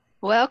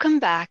Welcome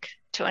back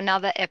to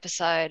another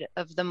episode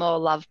of the More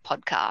Love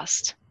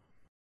podcast.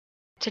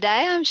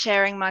 Today I'm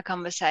sharing my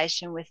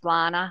conversation with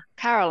Lana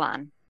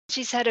Carolan.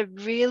 She's had a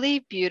really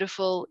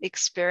beautiful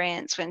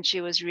experience when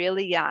she was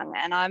really young,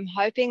 and I'm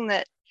hoping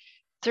that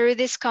through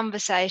this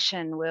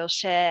conversation we'll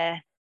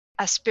share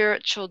a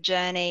spiritual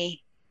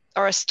journey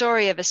or a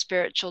story of a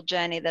spiritual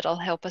journey that'll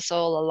help us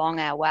all along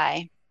our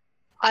way.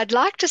 I'd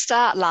like to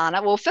start,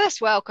 Lana. Well, first,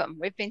 welcome.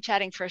 We've been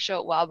chatting for a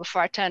short while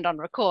before I turned on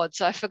record,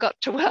 so I forgot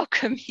to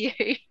welcome you.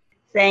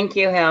 Thank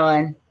you,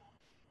 Helen.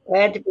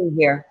 Glad to be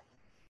here.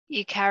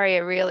 You carry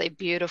a really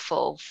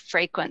beautiful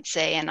frequency,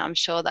 and I'm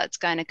sure that's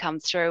going to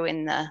come through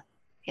in the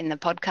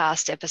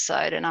podcast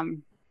episode, and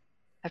I'm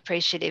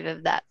appreciative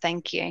of that.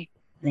 Thank you.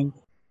 Thank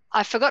you.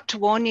 I forgot to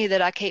warn you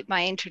that I keep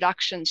my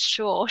introductions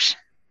short.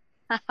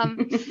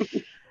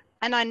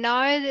 And I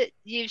know that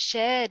you've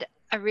shared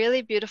a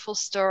really beautiful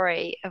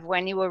story of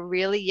when you were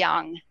really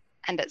young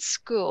and at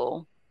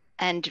school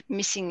and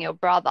missing your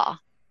brother.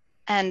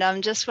 And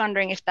I'm just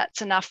wondering if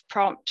that's enough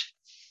prompt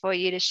for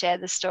you to share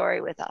the story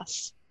with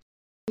us.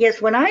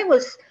 Yes, when I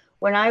was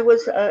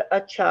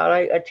a child, I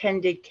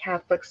attended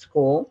Catholic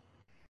school,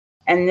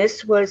 and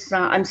this was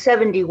I'm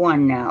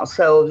 71 now,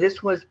 so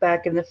this was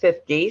back in the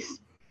 50s,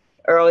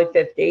 early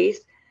 50s,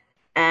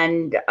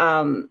 and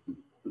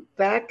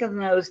back in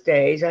those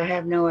days, I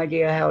have no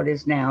idea how it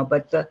is now,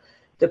 but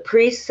the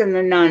priests and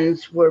the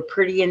nuns were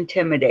pretty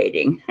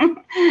intimidating,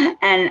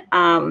 and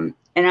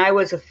I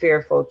was a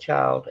fearful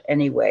child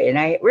anyway, and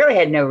I really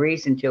had no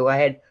reason to. I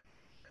had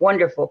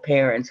wonderful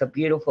parents, a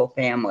beautiful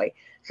family.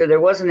 So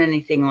there wasn't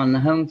anything on the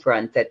home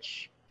front that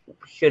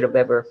should have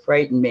ever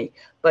frightened me.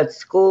 But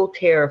school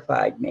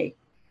terrified me.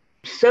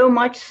 So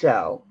much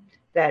so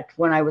that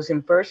when I was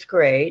in first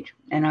grade,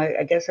 and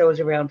I guess I was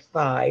around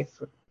 5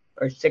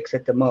 or 6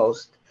 at the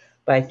most,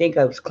 but I think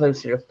I was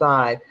closer to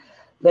 5,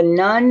 the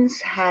nuns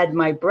had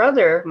my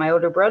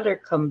older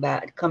brother, come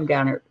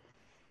down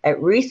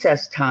at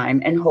recess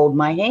time and hold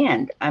my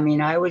hand. I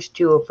mean, I was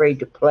too afraid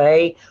to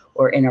play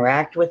or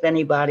interact with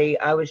anybody.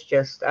 I was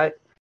just,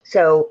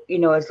 so,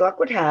 as luck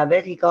would have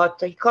it, he caught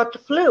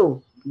the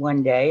flu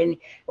one day,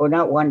 or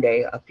not one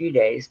day, a few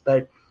days,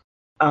 but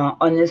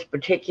on this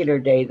particular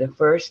day, the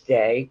first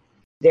day,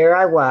 there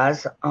I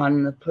was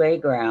on the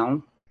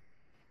playground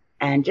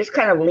and just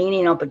kind of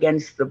leaning up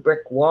against the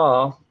brick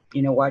wall,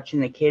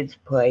 watching the kids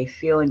play,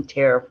 feeling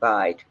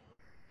terrified.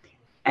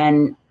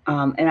 And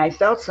I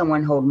felt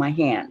someone hold my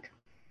hand,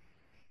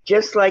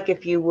 just like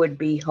if you would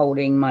be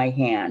holding my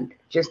hand,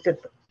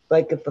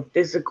 like if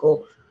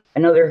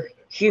another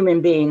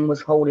human being was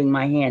holding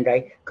my hand.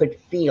 I could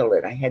feel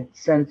it. I had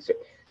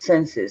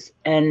senses.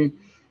 And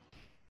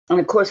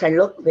of course I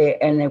looked there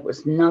and there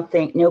was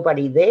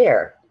nobody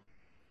there.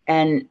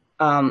 And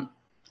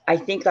I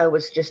think I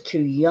was just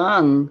too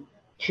young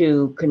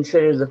to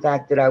consider the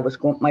fact that I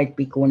might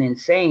be going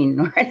insane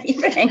or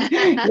anything,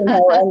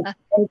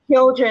 and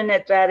children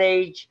at that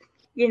age,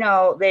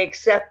 they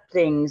accept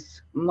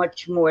things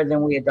much more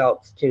than we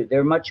adults do.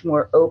 They're much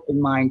more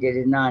open-minded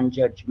and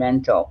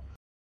non-judgmental.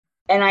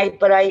 And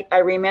I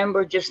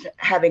remember just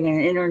having an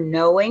inner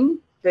knowing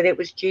that it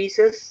was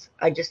Jesus.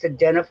 I just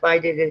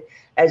identified it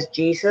as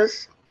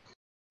Jesus.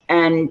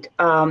 And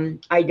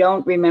I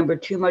don't remember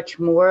too much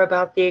more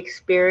about the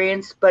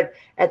experience, but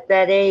at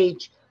that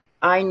age,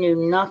 I knew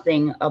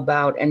nothing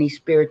about any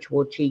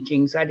spiritual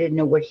teachings. I didn't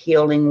know what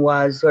healing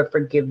was or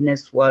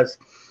forgiveness was.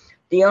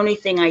 The only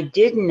thing I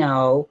did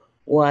know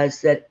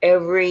was that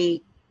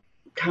every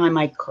time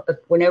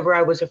whenever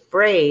I was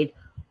afraid,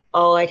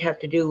 all I'd have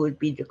to do would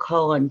be to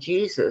call on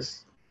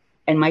Jesus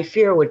and my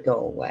fear would go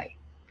away.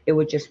 It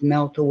would just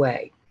melt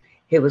away.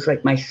 It was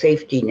like my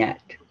safety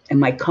net and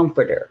my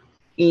comforter,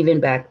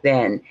 even back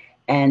then.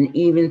 And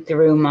even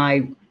through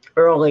my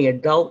early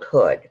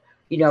adulthood,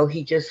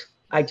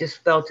 I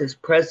just felt his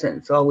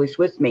presence always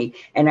with me.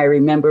 And I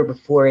remember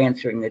before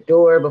answering the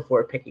door,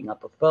 before picking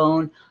up a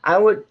phone, I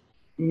would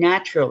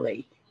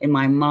naturally in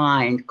my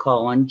mind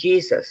call on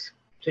Jesus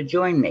to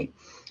join me.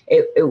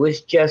 It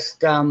was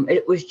just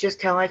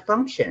how I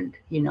functioned,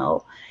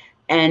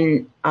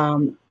 and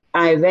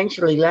I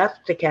eventually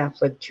left the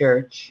Catholic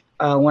Church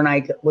when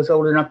I was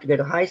old enough to go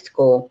to high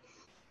school.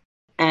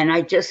 And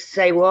I just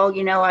say, well,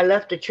 I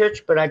left the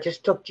church, but I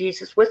just took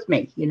Jesus with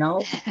me.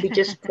 He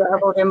just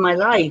traveled in my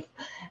life.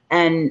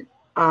 And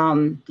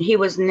he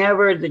was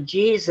never the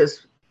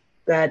Jesus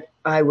that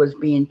I was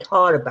being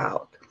taught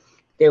about.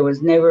 There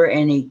was never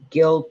any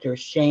guilt or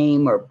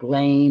shame or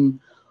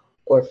blame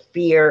or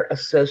fear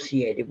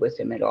associated with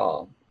him at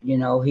all.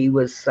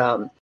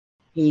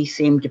 He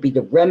seemed to be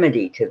the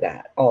remedy to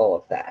that, all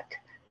of that.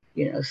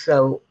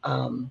 So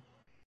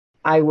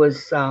I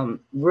was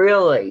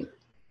really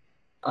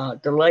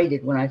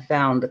delighted when I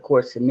found the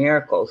Course in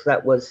Miracles.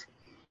 That was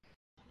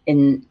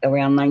in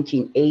around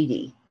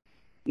 1980.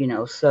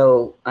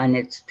 And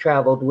it's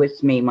traveled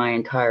with me my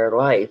entire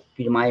life,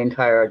 my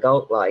entire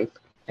adult life.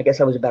 I guess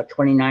I was about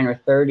 29 or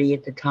 30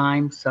 at the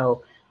time.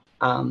 So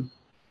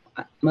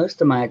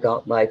most of my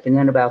adult life. And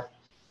then about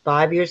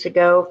 5 years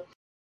ago,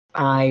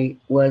 I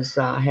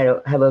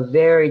have a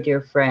very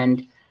dear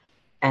friend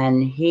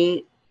and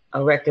he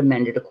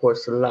recommended A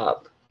Course of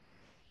Love.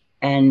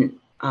 And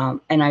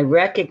I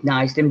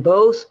recognized in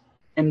both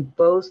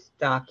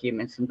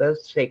documents, in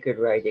both sacred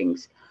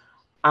writings,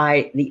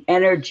 I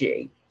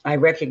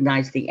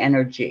recognized the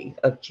energy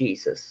of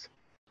Jesus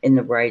in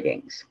the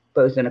writings,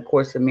 both in A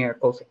Course in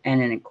Miracles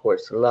and in A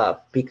Course of Love,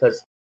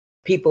 because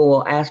people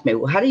will ask me,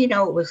 well, how do you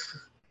know it was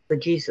the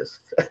Jesus?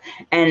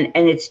 and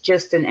it's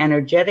just an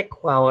energetic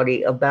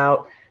quality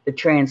about the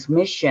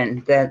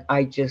transmission that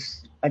I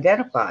just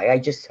identify. I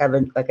just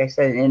haven't, like I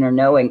said, an inner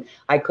knowing.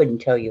 I couldn't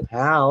tell you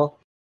how,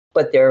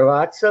 but there are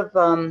lots of,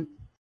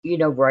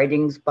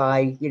 writings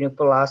by,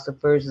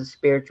 philosophers and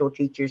spiritual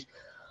teachers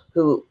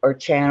who are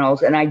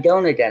channels, and I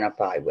don't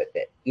identify with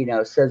it,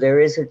 so there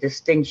is a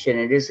distinction.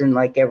 It isn't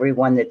like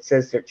everyone that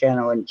says they're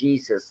channeling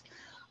Jesus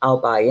I'll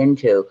buy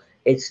into.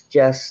 It's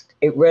just,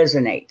 it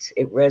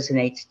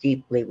resonates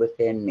deeply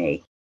within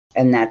me.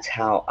 And that's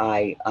how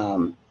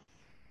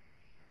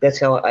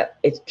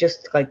it's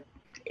just like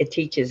it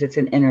teaches. It's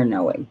an inner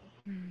knowing.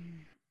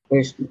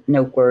 There's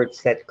no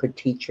words that could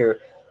teach or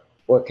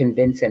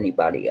convince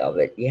anybody of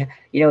it. Yeah,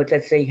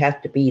 let's say you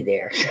have to be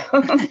there.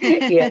 So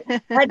yeah,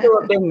 I had to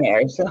have been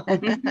there. So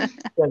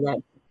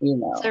that,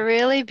 It's a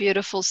really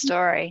beautiful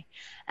story.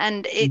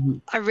 And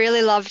I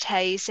really loved how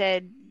you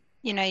said,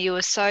 you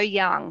were so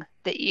young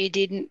that you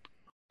didn't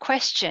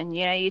question,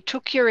 you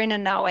took your inner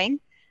knowing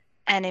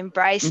and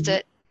embraced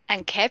it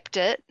and kept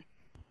it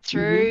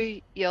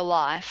through your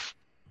life.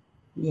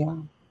 Yeah.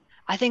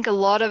 I think a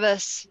lot of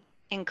us,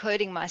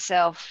 including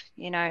myself,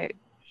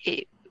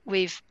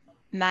 we've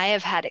may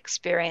have had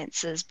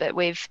experiences, but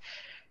we've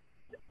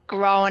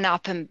grown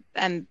up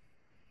and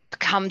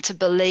come to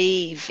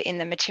believe in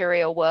the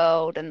material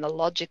world and the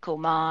logical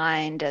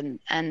mind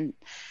and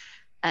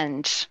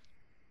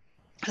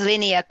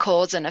linear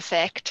cause and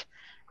effect,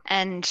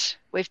 and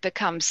we've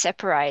become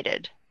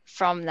separated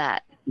from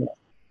that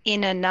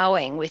inner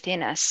knowing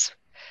within us,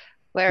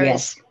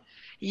 whereas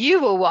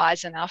you were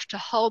wise enough to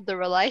hold the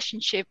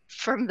relationship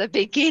from the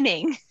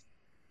beginning.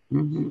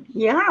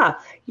 Yeah,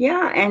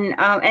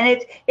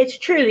 and it's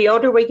true. The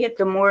older we get,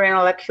 the more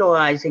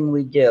intellectualizing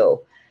we do,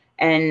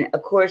 and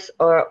of course,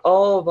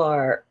 all of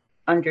our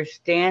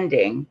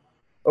understanding,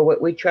 or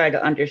what we try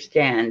to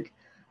understand,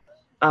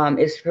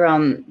 is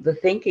from the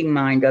thinking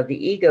mind of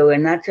the ego,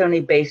 and that's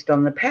only based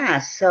on the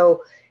past.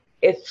 So,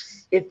 if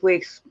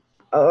we,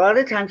 a lot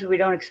of times, we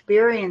don't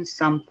experience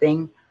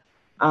something,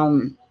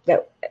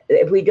 that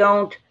if we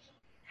don't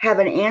have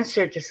an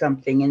answer to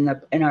something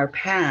in our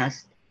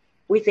past,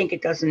 we think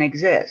it doesn't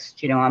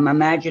exist. I'm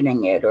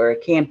imagining it, or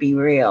it can't be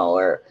real,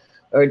 or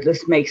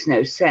this makes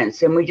no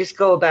sense. And we just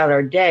go about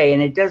our day,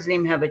 and it doesn't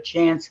even have a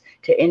chance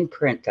to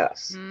imprint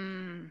us.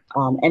 And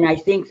I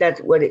think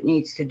that's what it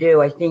needs to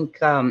do. I think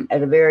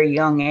at a very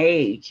young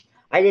age,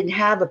 I didn't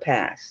have a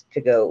past to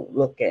go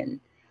look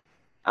in.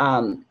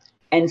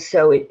 And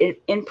so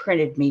it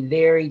imprinted me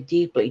very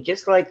deeply,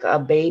 just like a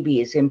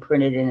baby is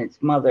imprinted in its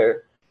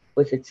mother,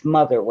 with its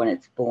mother when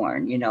it's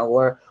born,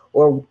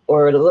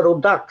 or little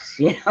ducks,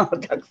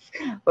 ducks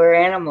or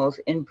animals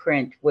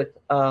imprint with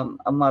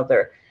a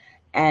mother.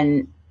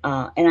 And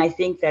I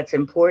think that's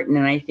important.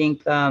 And I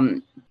think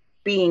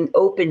being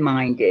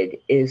open-minded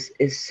is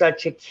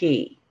such a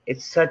key.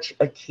 It's such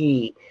a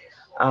key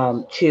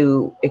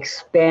to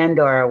expand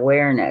our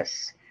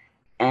awareness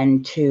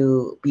and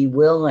to be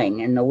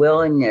willing, and the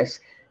willingness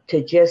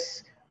to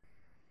just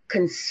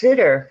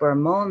consider for a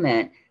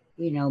moment,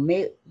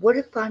 what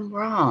if I'm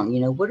wrong?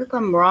 What if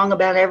I'm wrong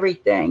about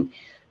everything?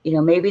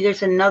 Maybe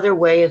there's another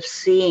way of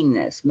seeing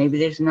this. Maybe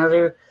there's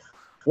another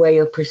way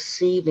of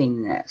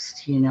perceiving this.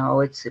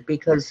 It's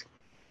because,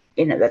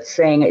 that's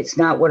saying it's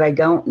not what I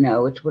don't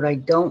know. It's what I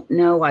don't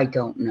know. I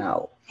don't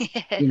know.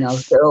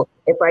 Yes. So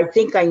if I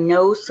think I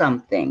know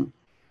something,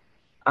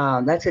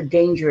 that's a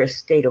dangerous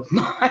state of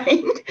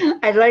mind.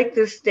 I like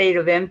this state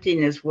of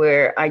emptiness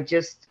where I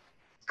just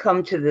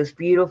come to this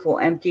beautiful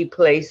empty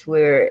place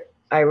where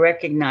I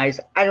recognize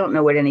I don't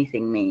know what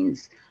anything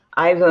means.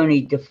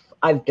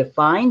 I've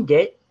defined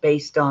it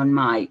based on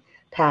my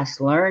past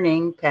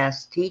learning,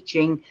 past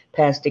teaching,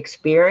 past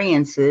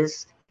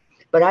experiences,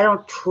 but I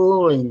don't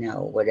truly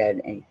know what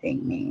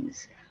anything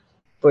means.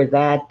 For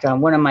that,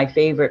 one of my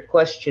favorite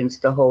questions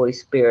to Holy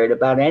Spirit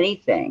about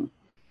anything,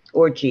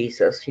 or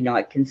Jesus,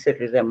 I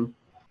consider them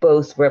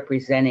both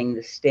representing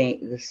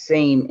the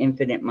same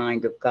infinite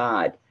mind of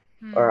God,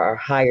 or our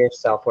higher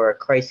self, or a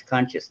Christ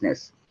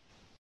consciousness.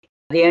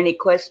 The only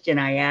question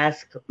I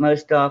ask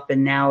most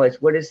often now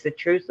is, what is the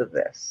truth of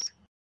this?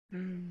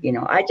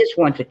 I just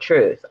want the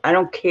truth. I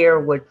don't care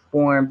what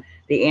form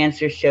the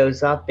answer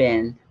shows up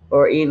in,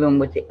 or even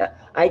with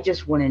I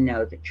just want to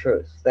know the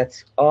truth.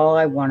 That's all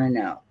I want to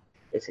know.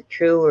 Is it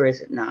true or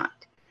is it not?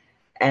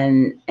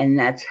 And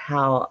that's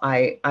how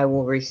I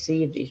will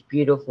receive these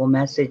beautiful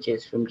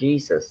messages from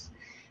Jesus.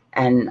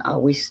 And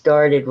we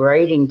started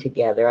writing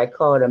together. I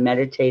call it a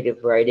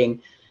meditative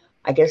writing.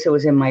 I guess it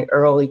was in my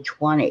early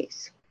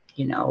 20s,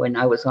 and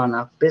I was on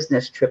a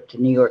business trip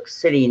to New York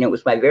City, and it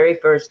was my very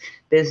first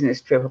business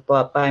trip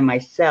by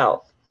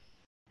myself.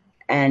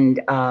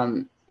 And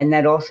And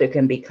that also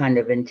can be kind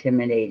of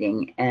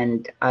intimidating.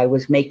 And I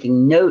was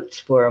making notes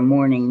for a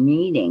morning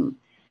meeting.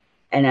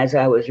 And as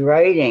I was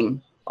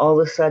writing, all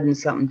of a sudden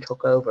something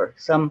took over.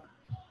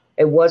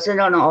 It wasn't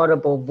an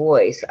audible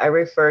voice. I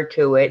refer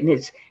to it, and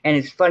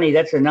it's funny.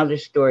 That's another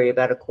story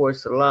about A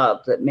Course of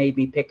Love that made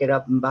me pick it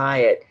up and buy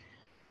it.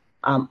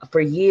 For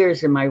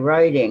years in my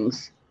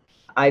writings,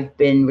 I've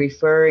been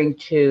referring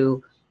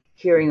to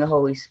hearing the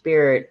Holy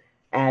Spirit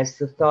as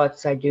the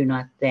thoughts I do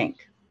not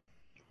think.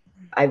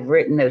 I've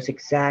written those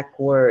exact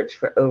words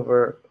for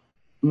over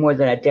more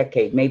than a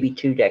decade, maybe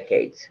 2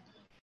 decades.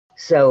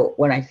 So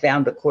when I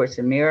found A Course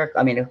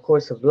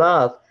of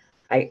Love,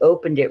 I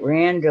opened it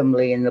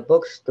randomly in the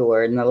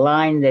bookstore, and the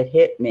line that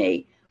hit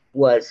me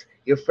was,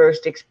 your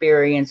first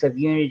experience of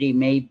unity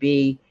may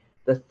be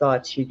the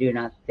thoughts you do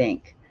not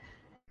think.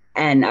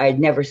 And I'd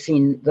never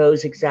seen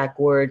those exact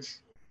words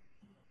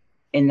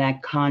in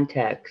that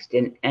context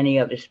in any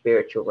other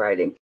spiritual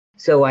writing.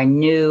 So I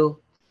knew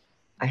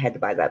I had to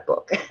buy that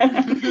book.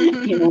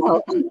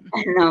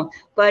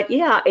 But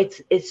yeah,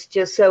 it's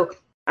just so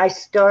I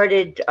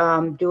started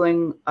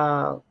doing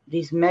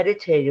these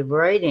meditative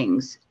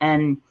writings,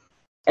 and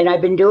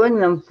I've been doing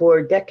them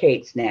for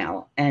decades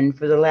now. And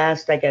for the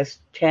last, I guess,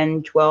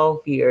 10,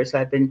 12 years,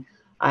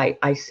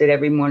 I sit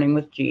every morning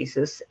with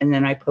Jesus, and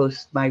then I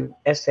post my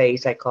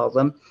essays, I call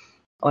them,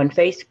 on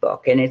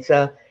Facebook. And it's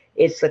a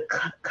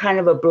kind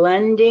of a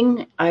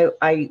blending.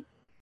 I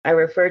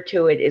refer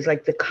to it as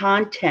like the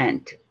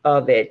content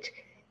of it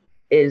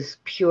is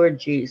pure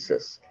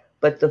Jesus,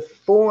 but the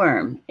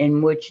form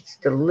in which it's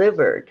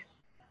delivered,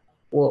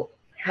 well,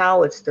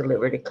 how it's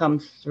delivered, it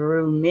comes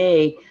through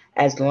me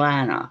as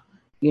Lana,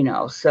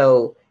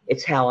 so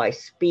it's how I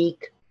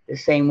speak, the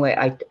same way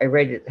I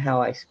read it,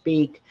 how I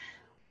speak,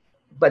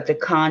 but the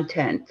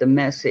content, the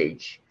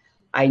message,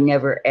 I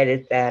never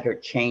edit that or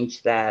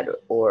change that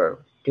or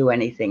do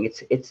anything.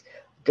 It's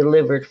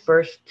delivered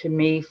first to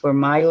me for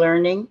my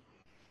learning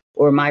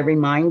or my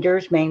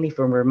reminders, mainly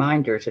for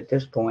reminders at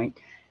this point,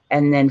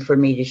 and then for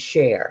me to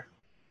share.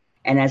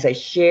 And as I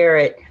share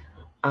it,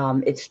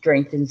 it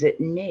strengthens it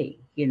in me,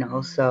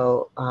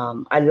 So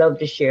I love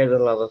to share the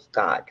love of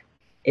God.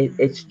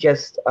 It's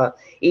just,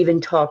 even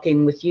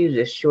talking with you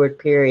this short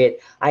period,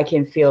 I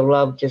can feel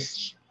love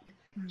just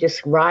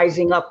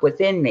rising up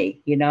within me,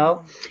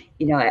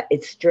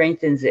 it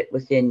strengthens it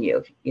within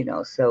you,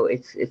 so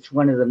it's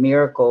one of the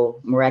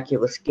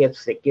miraculous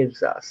gifts it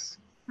gives us.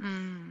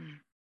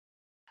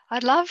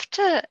 I'd love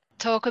to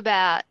talk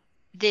about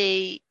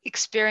the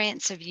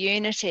experience of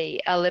unity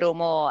a little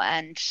more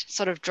and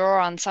sort of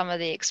draw on some of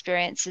the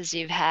experiences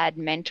you've had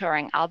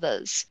mentoring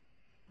others.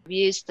 I've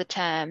used the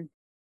term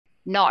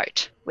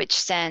NOTE, which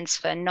stands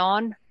for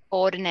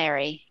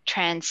non-ordinary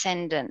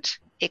transcendent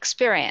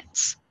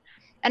experience.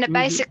 And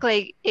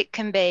it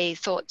can be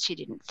thoughts you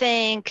didn't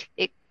think.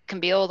 It can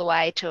be all the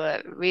way to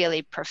a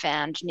really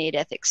profound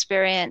near-death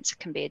experience. It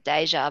can be a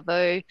deja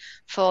vu,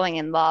 falling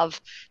in love,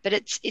 but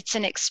it's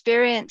an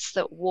experience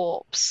that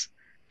warps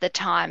the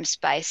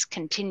time-space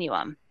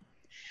continuum.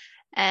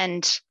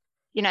 And,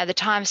 the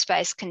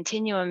time-space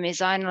continuum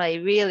is only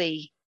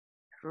really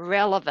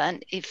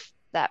relevant, if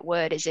that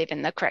word is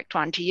even the correct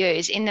one to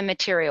use, in the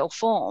material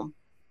form.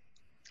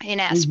 In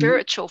our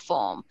spiritual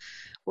form,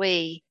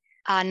 we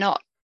are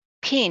not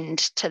pinned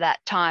to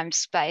that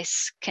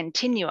time-space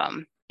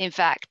continuum. In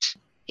fact,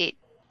 it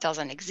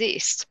doesn't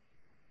exist.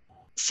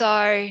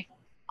 So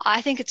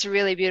I think it's a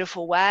really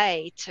beautiful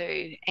way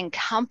to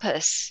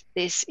encompass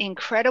this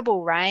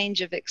incredible range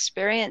of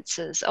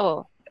experiences.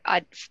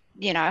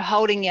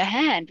 Holding your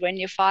hand when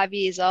you're 5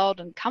 years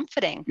old and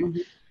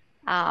comforting.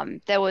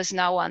 There was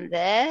no one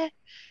there.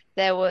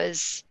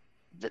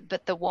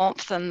 But the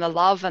warmth and the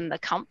love and the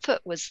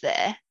comfort was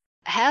there.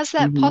 How's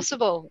that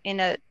possible in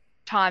a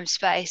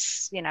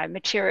time-space,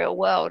 material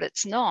world?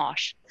 It's not.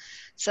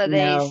 So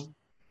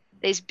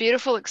these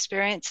beautiful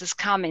experiences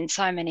come in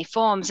so many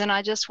forms. And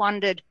I just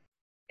wondered,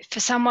 for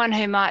someone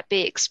who might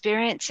be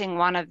experiencing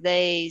one of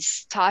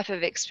these type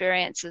of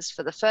experiences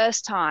for the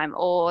first time,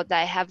 or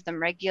they have them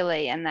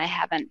regularly and they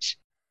haven't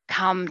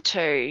come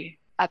to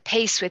a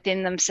peace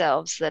within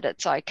themselves that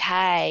it's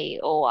okay,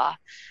 or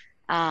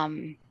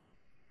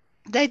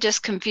they're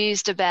just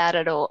confused about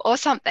it or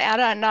something. I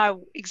don't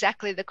know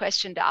exactly the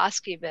question to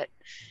ask you, but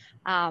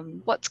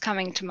what's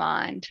coming to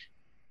mind?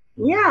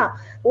 Yeah,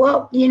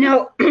 well,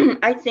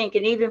 I think,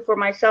 and even for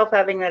myself,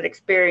 having that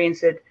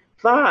experience at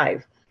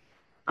 5,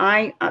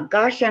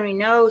 gosh only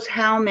knows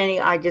how many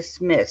I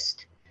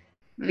dismissed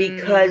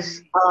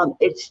because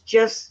it's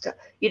just,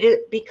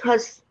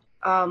 because,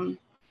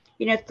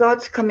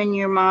 thoughts come in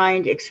your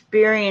mind,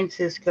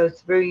 experiences go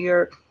through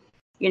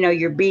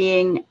your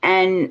being,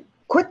 and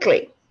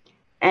quickly.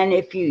 And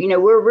if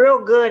we're real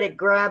good at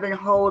grabbing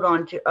hold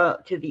on to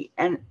the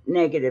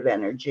negative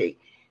energy.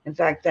 In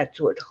fact,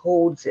 that's what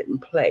holds it in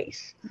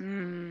place.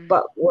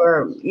 But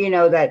we're,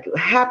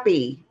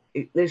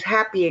 there's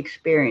happy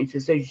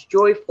experiences, there's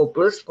joyful,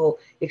 blissful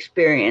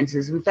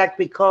experiences. In fact,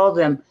 we call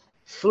them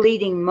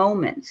fleeting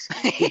moments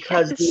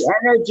because the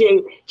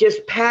energy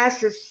just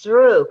passes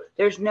through.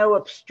 There's no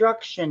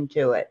obstruction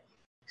to it.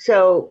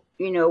 So,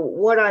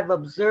 what I've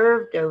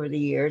observed over the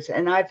years,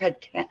 and I've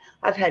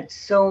had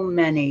so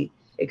many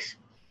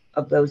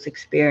of those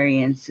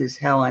experiences,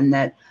 Helen,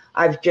 that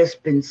I've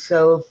just been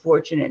so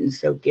fortunate and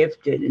so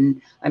gifted, and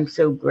I'm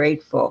so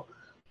grateful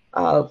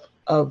I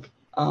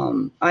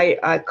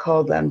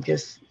call them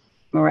just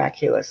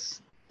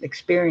miraculous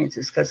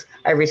experiences because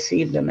I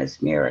receive them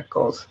as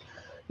miracles,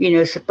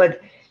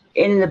 but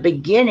in the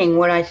beginning,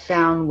 what I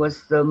found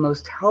was the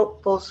most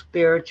helpful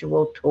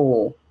spiritual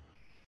tool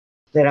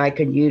that I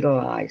could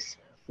utilize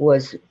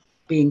was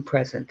being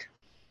present,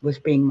 was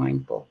being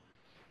mindful,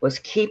 was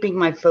keeping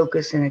my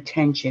focus and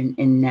attention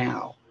in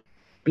now,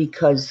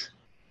 because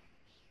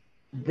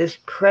this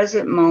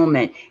present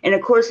moment, and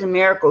of course in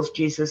Miracles,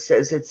 Jesus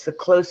says it's the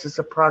closest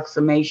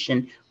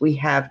approximation we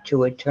have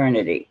to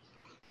eternity.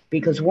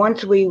 Because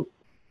once we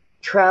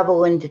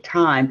travel into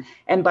time,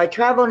 and by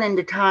traveling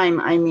into time,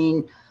 I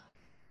mean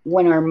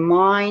when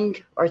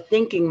our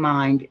thinking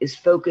mind is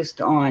focused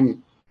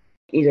on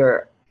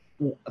either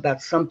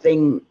about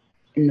something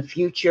in the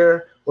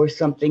future or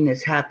something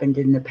that's happened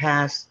in the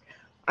past,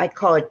 I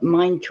call it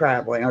mind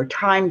traveling or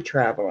time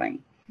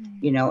traveling,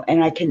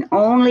 and I can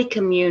only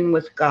commune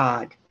with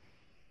God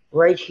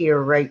right here,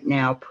 right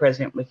now,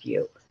 present with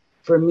you.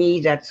 For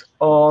me, that's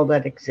all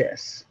that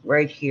exists,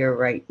 right here,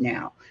 right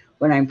now.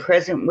 When I'm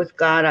present with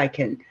God, I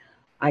can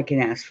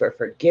ask for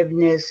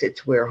forgiveness.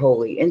 It's where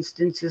holy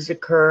instances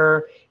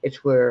occur.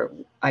 It's where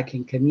I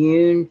can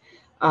commune.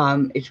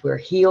 It's where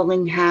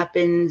healing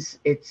happens.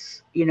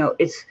 It's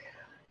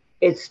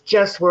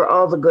just where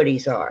all the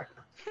goodies are.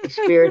 The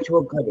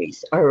spiritual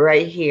goodies are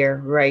right here,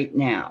 right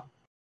now.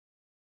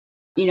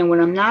 When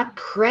I'm not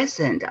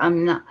present,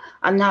 I'm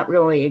not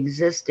really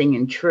existing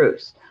in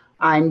truth.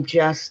 I'm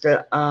just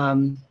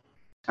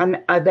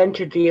I've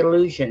entered the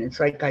illusion. It's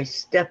like I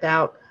step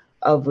out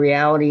of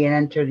reality and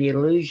enter the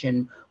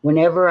illusion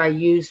whenever I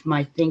use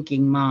my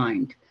thinking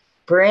mind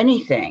for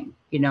anything.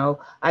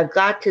 I've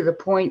got to the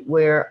point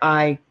where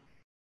I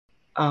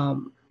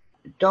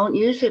don't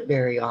use it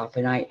very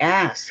often. I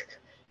ask,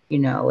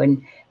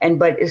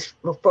 but as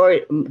before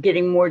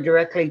getting more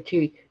directly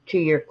to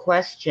your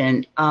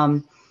question,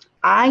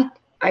 I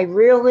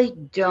really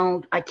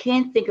don't. I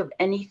can't think of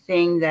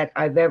anything that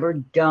I've ever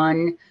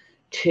done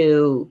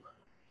to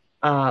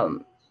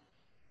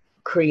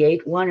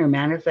create one or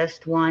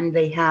manifest one.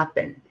 They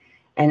happen,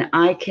 and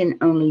I can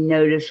only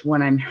notice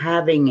when I'm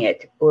having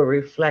it or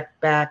reflect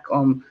back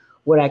on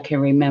what I can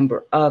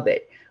remember of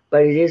it.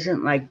 But it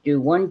isn't like do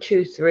 1,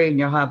 2, 3 and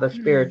you'll have a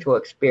spiritual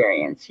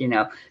experience,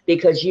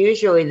 because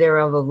usually they're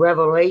of a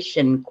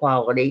revelation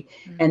quality,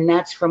 and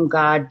that's from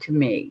God to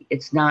me.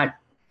 It's not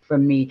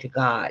from me to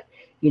God.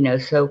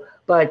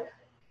 But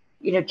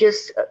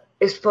just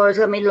as far as,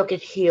 let me look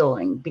at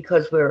healing,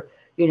 because we're,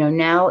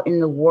 now in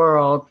the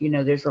world,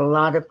 there's a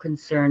lot of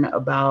concern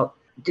about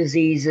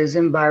diseases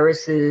and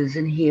viruses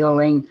and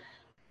healing.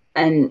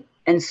 And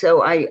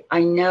so I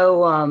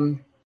know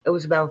it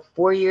was about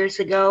 4 years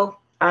ago,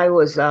 I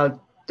was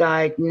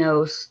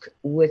diagnosed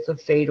with a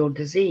fatal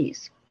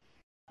disease,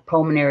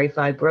 pulmonary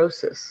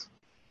fibrosis.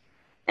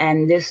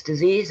 And this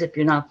disease, if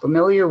you're not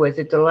familiar with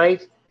it, the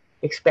life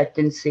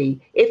expectancy,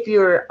 if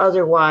you're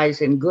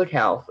otherwise in good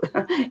health,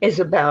 is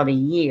about a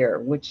year,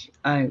 which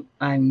I'm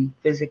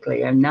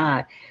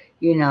not,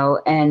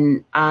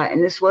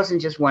 and this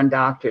wasn't just one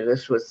doctor.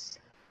 This was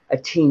a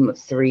team of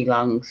 3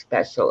 lung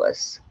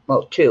specialists.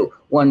 Well, 2.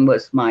 One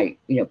was my,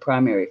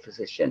 primary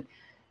physician,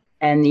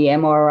 and the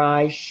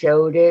MRI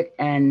showed it,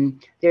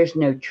 and there's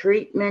no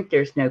treatment,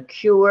 there's no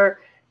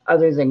cure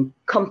other than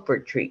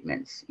comfort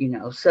treatments,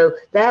 So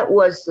that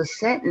was the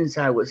sentence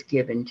I was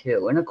given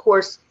to. And of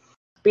course,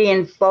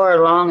 being far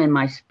along in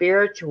my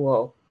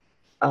spiritual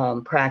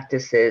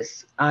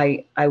practices,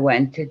 I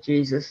went to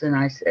Jesus and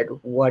I said,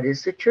 what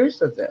is the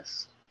truth of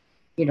this?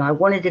 I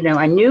wanted to know.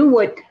 I knew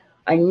what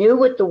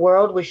the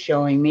world was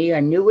showing me. I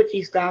knew what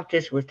these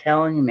doctors were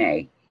telling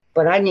me,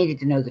 but I needed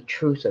to know the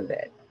truth of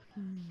it.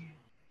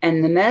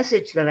 And the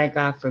message that I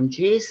got from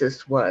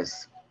Jesus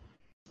was,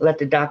 let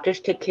the doctors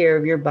take care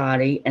of your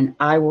body and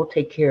I will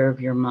take care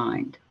of your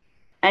mind.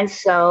 And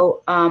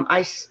so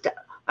I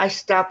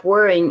stopped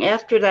worrying.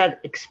 After that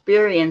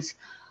experience,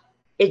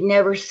 it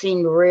never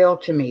seemed real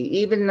to me,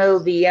 even though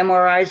the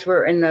MRIs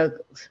were in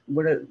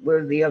what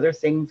are the other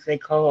things they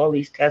call all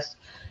these tests,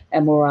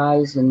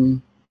 MRIs,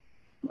 and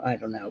I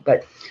don't know.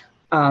 But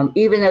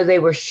even though they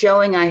were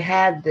showing I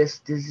had this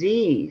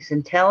disease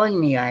and telling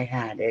me I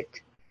had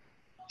it,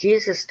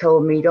 Jesus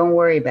told me, don't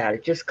worry about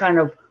it. Just kind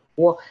of,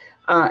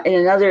 in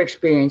another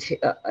experience,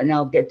 and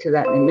I'll get to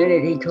that in a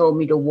minute, he told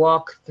me to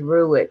walk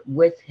through it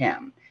with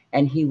him,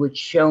 and he would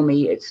show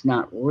me it's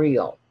not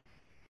real.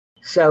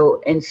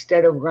 So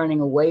instead of running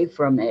away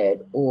from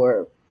it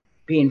or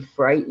being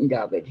frightened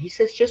of it, he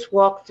says, just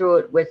walk through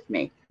it with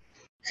me.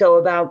 So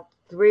about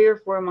 3 or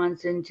 4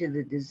 months into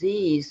the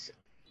disease,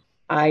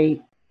 I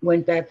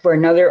went back for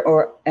another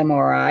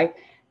MRI,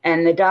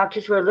 and the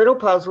doctors were a little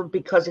puzzled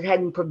because it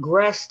hadn't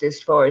progressed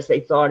as far as they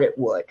thought it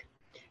would.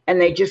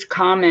 And they just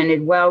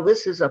commented, well,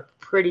 this is a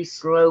pretty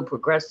slow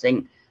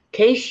progressing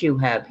case you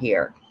have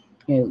here.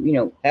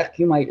 heck,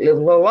 you might live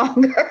a little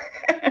longer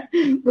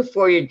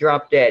before you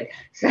drop dead.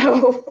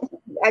 So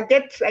I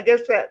guess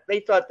that they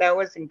thought that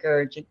was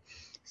encouraging.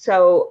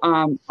 So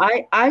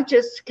I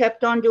just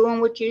kept on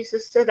doing what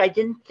Jesus said. I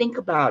didn't think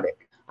about it.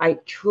 I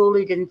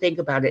truly didn't think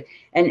about it.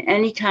 And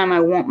anytime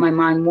my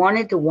mind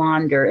wanted to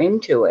wander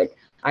into it,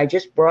 I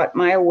just brought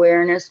my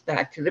awareness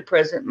back to the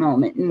present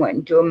moment and went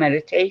into a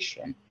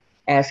meditation,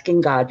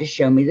 asking God to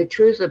show me the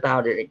truth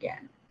about it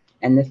again.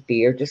 And the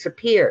fear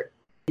disappeared.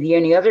 The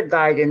only other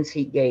guidance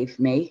he gave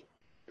me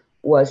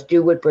was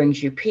do what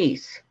brings you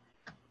peace,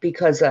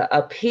 because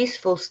a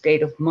peaceful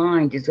state of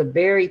mind is a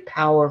very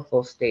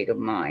powerful state of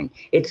mind.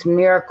 It's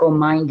miracle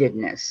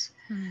mindedness.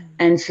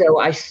 And so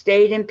I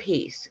stayed in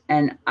peace,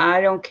 and I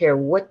don't care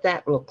what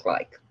that looked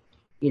like.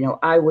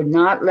 I would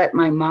not let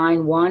my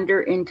mind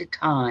wander into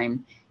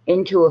time,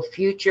 into a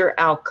future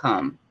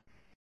outcome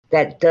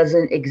that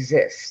doesn't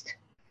exist.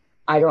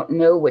 I don't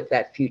know what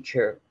that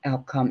future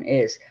outcome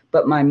is,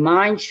 but my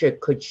mind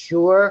could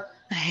sure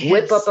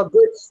whip up a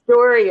good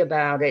story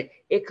about it.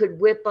 It could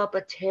whip up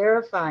a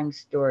terrifying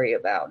story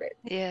about it.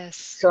 Yes.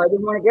 So I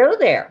didn't want to go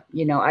there.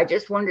 I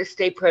just wanted to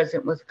stay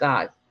present with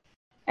God.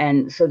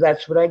 And so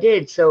that's what I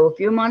did. So a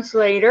few months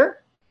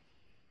later,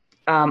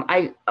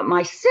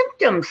 my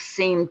symptoms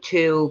seemed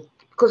to,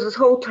 because this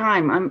whole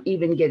time I'm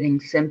even getting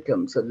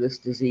symptoms of this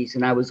disease,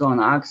 and I was on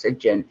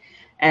oxygen.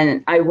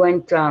 And I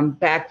went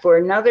back for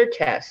another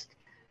test,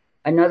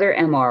 another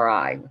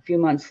MRI a few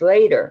months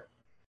later,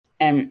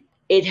 and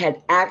it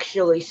had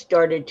actually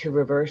started to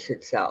reverse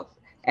itself.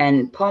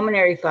 And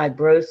pulmonary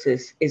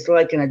fibrosis is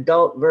like an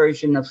adult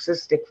version of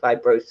cystic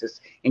fibrosis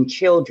in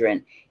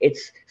children.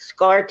 It's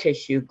scar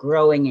tissue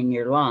growing in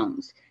your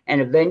lungs, and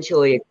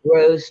eventually it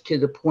grows to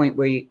the point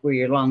where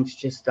your lungs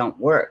just don't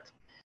work.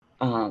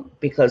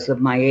 Because of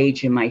my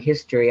age and my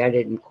history, I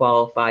didn't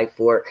qualify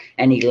for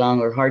any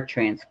lung or heart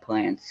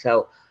transplants.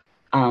 So,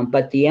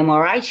 but the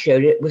MRI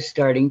showed it was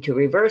starting to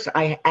reverse.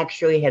 I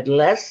actually had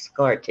less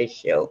scar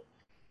tissue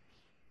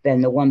than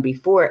the one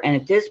before. And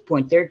at this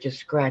point, they're just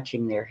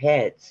scratching their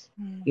heads,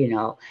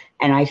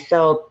 and I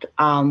felt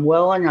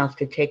well enough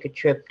to take a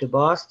trip to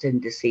Boston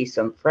to see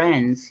some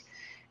friends.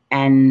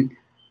 And,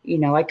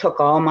 I took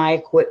all my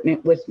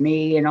equipment with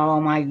me and all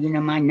my,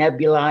 my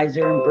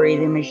nebulizer and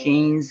breathing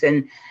machines,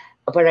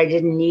 but I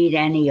didn't need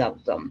any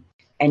of them.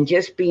 And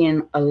just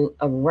being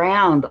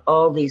around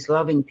all these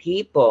loving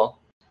people,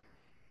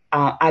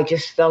 I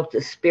just felt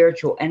the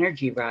spiritual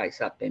energy rise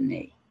up in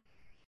me.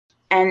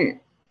 And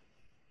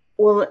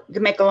well, to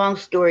make a long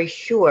story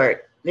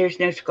short, there's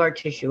no scar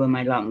tissue in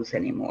my lungs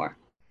anymore.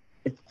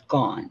 It's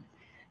gone.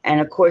 And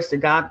of course, the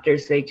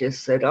doctors, they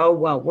just said, oh,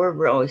 well, we're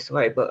really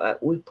sorry,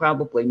 but we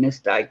probably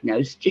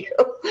misdiagnosed you.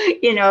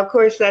 Of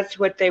course, that's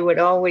what they would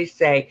always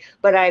say.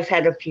 But I've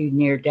had a few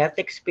near-death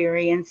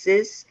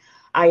experiences.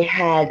 I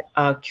had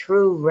a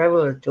true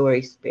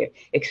revelatory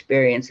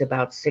experience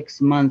about 6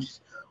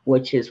 months,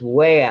 which is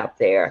way out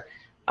there.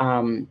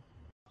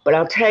 But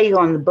I'll tell you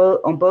on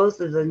both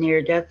of the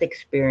near-death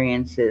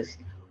experiences,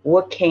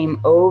 what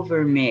came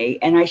over me,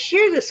 and I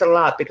share this a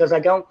lot because I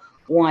don't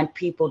want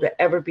people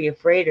to ever be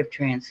afraid of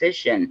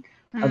transition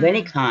of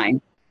any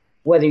kind,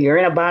 whether you're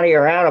in a body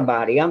or out of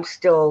body. I'm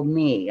still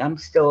me. I'm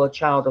still a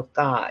child of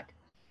God.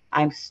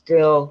 I'm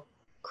still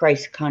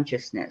Christ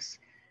consciousness.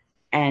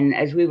 And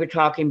as we were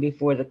talking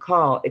before the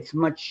call, it's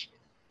much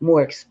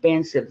more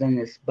expansive than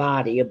this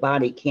body. A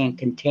body can't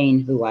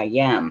contain who I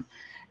am.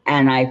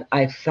 And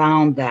I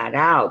found that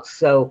out.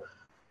 So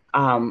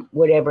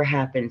whatever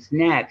happens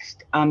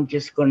next, I'm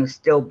just going to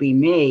still be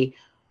me,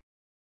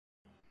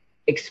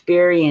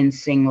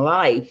 experiencing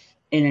life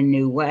in a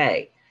new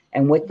way.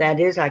 And what that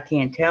is, I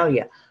can't tell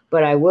you.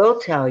 But I will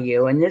tell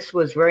you, and this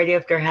was right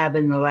after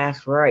having the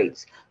last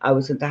rites. I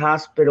was at the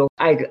hospital.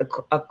 I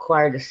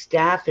acquired a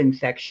staph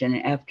infection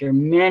after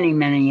many,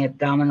 many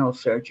abdominal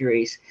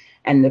surgeries.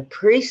 And the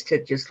priest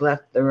had just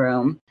left the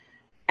room.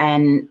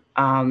 And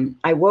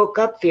I woke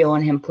up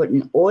feeling him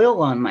putting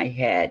oil on my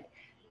head.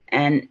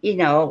 And,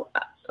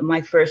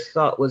 my first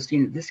thought was,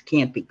 this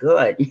can't be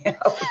good. This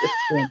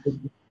can't be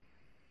good.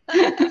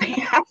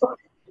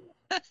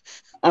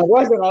 I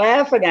wasn't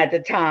laughing at the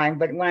time,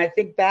 but when I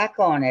think back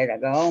on it, I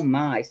go, oh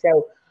my.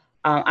 So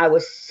I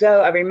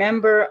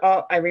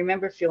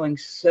remember feeling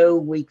so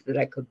weak that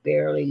I could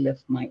barely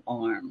lift my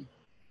arm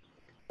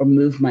or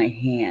move my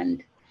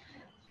hand.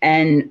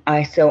 And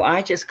I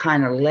just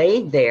kind of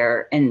laid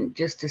there and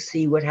just to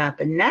see what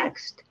happened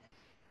next.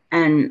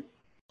 And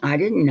I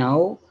didn't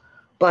know,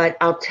 but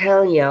I'll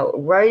tell you,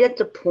 right at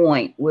the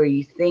point where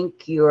you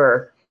think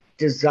you're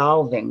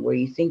dissolving, where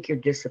you think you're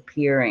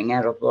disappearing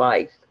out of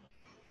life,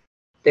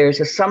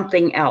 there's a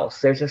something else.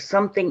 There's a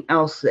something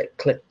else that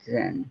clicked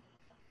in.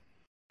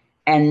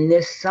 And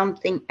this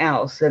something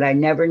else that I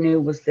never knew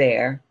was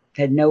there,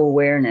 had no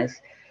awareness,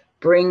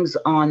 brings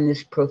on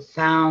this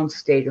profound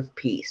state of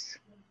peace.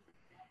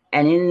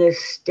 And in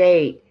this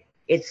state,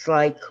 it's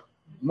like,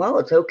 well,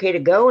 it's okay to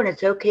go and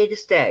it's okay to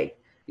stay.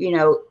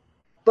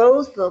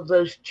 Both of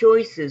those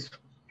choices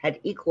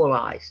had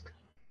equalized.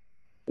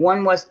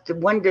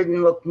 One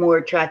didn't look more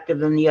attractive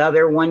than the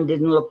other. One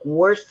didn't look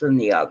worse than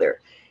the other.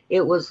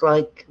 It was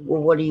like,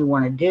 well, what do you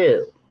want to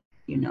do?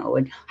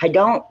 And I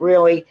don't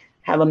really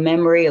have a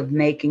memory of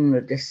making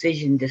the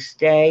decision to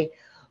stay,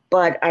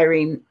 but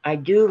I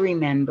do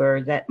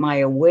remember that my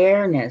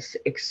awareness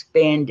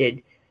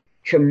expanded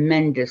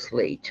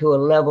tremendously to a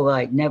level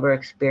I'd never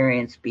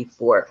experienced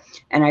before.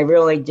 And I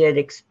really did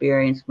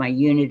experience my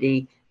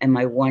unity and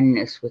my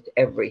oneness with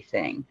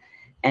everything.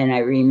 And I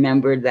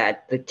remember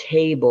that the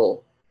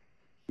table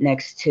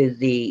next to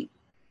the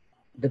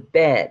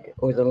bed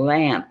or the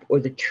lamp or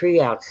the tree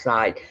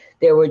outside,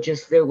 there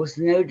was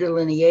no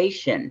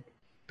delineation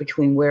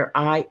between where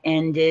I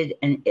ended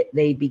and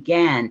they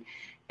began.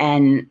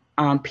 And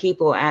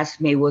people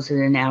asked me, was it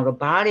an out of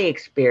body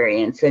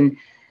experience? And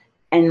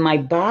my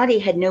body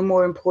had no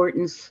more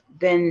importance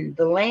than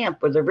the lamp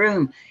or the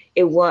room.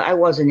 I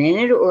wasn't in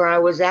it, or I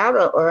was out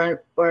of,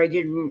 or I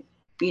didn't,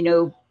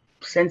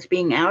 sense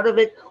being out of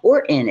it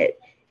or in it.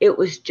 It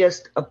was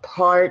just a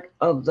part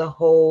of the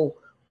whole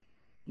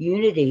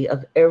unity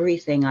of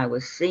everything I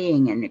was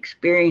seeing and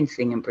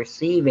experiencing and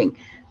perceiving.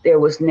 There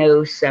was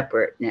no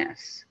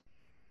separateness.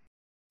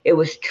 It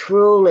was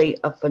truly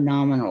a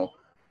phenomenal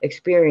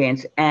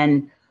experience,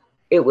 and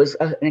it was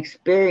an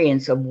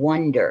experience of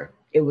wonder.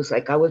 It was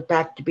like I was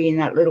back to being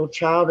that little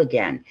child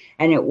again,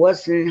 and it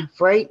wasn't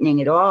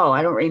frightening at all.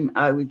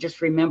 I would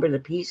just remember the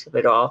peace of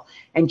it all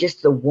and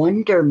just the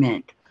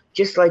wonderment,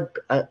 just like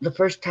the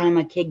first time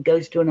a kid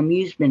goes to an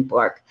amusement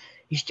park.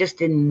 He's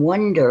just in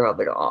wonder of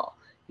it all,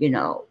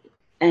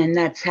 and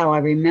that's how I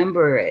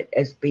remember it,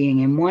 as being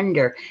in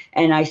wonder.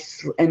 And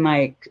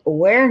my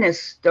awareness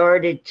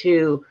started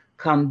to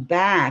come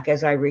back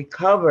as I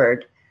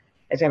recovered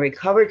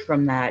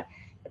from that.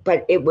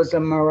 But it was a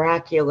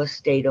miraculous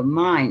state of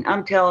mind.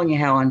 I'm telling you,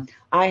 Helen,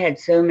 I had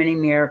so many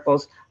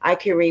miracles. I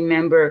can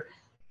remember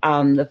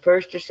the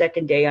first or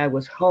second day I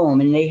was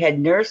home, and they had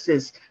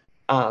nurses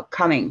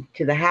coming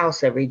to the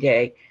house every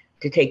day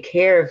to take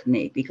care of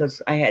me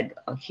because I had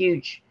a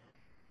huge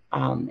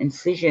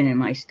incision in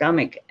my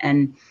stomach.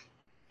 And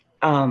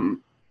I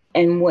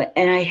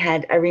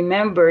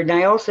remembered, and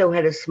I also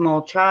had a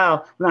small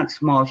child, not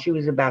small, she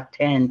was about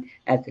 10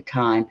 at the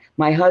time.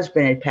 My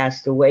husband had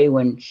passed away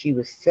when she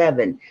was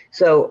 7.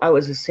 So I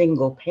was a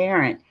single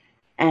parent.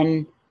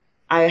 And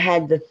I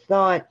had the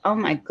thought, oh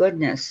my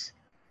goodness,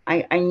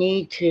 I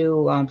need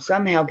to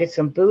somehow get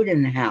some food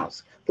in the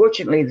house.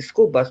 Fortunately, the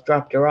school bus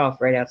dropped her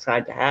off right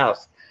outside the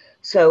house.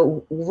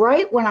 So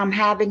right when I'm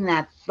having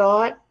that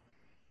thought,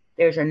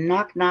 there's a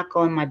knock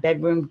on my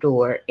bedroom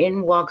door.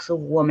 In walks a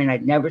woman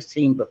I'd never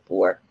seen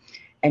before.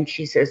 And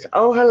she says,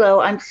 oh, hello,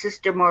 I'm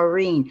Sister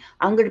Maureen.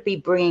 I'm going to be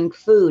bringing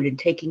food and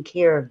taking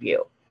care of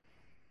you.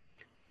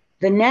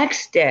 The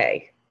next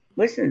day,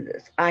 listen to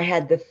this, I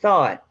had the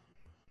thought,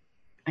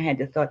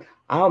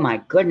 oh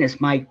my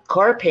goodness, my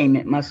car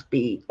payment must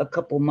be a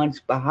couple months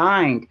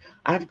behind.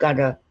 I've got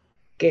to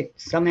get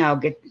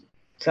somebody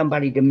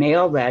to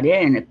mail that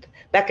in.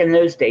 Back in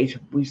those days,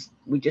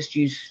 we just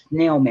used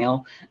snail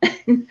mail.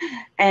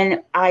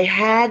 And I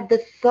had the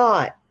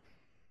thought,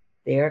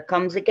 there it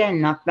comes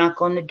again,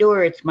 knock on the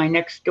door. It's my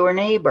next door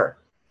neighbor.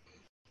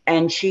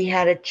 And she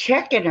had a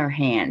check in her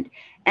hand.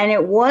 And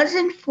it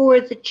wasn't for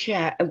the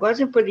check. It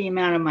wasn't for the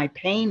amount of my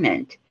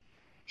payment.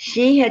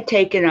 She had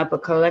taken up a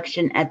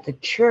collection at the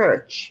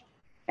church.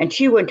 And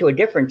she went to a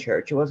different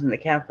church. It wasn't the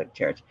Catholic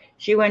church.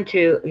 She went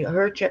to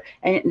her church,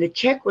 and the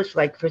check was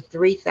like for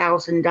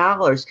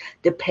 $3,000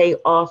 to pay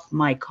off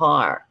my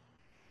car.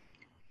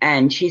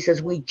 And she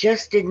says, we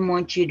just didn't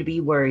want you to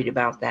be worried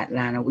about that,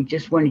 Lana. We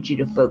just wanted you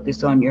to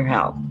focus on your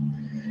health.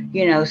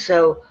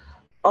 So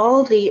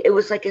it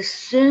was like as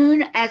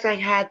soon as I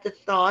had the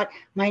thought,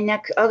 my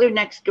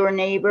next door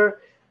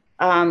neighbor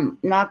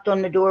knocked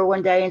on the door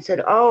one day and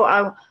said,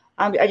 oh,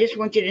 I just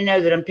want you to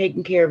know that I'm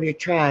taking care of your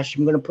trash.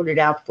 I'm going to put it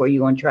out for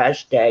you on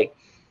trash day.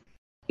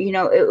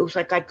 It was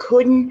like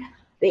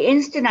the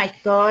instant I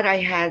thought I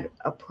had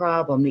a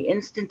problem, the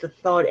instant the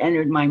thought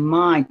entered my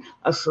mind,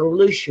 a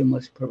solution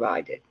was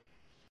provided.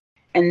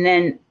 And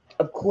then,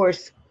 of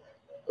course,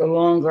 the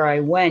longer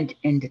I went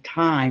into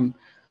time,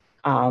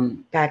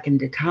 back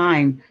into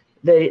time,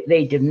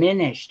 they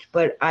diminished.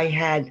 But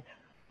I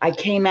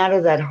came out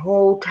of that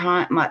whole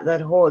time,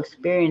 that whole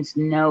experience,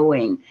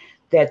 knowing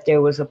that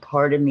there was a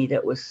part of me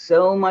that was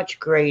so much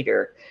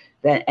greater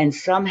and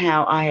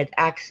somehow I had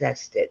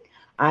accessed it.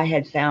 I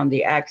had found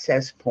the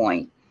access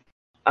point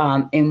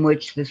in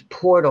which this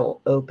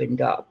portal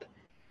opened up,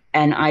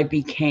 and I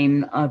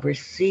became a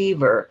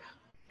receiver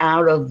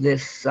out of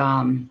this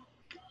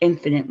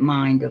infinite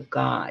mind of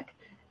God.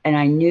 And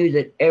I knew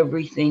that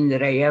everything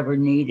that I ever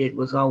needed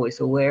was always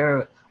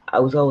available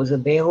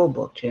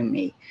to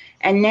me.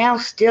 And now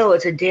still,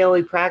 it's a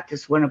daily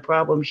practice. When a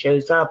problem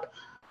shows up,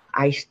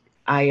 I've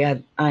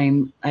learned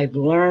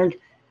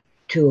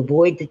to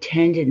avoid the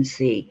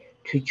tendency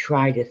to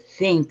try to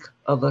think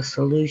of a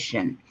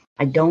solution.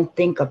 I don't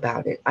think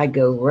about it. I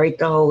go right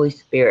to Holy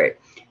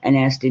Spirit and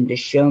ask him to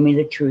show me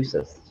the truth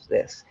of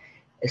this,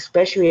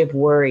 especially if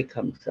worry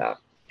comes up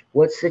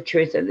What's the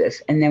truth of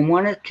this? And then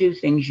one of two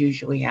things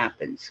usually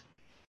happens.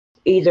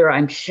 Either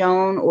I'm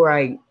shown or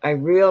I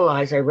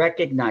realize, I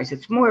recognize,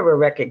 it's more of a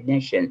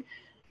recognition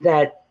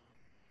that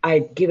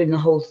I'd given the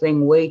whole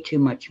thing way too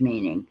much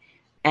meaning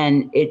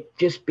and it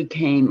just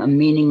became a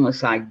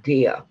meaningless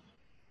idea.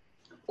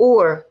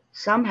 Or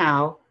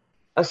somehow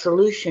a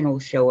solution will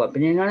show up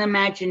in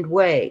unimagined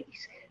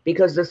ways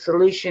because the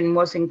solution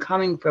wasn't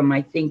coming from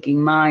my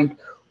thinking mind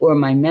or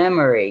my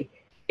memory.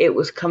 It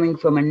was coming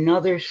from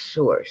another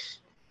source,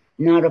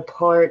 not a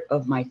part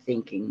of my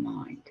thinking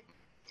mind.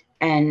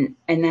 And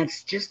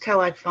that's just how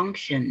I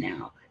function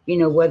now.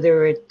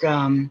 Whether it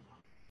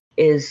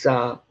is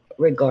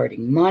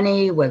regarding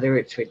money, whether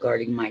it's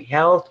regarding my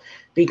health,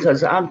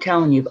 because I'm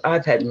telling you,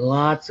 I've had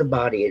lots of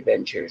body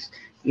adventures,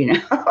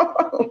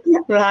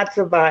 lots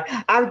of body.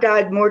 I've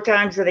died more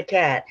times than a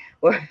cat,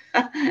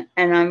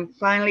 and I'm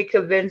finally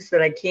convinced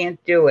that I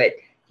can't do it.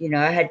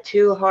 I had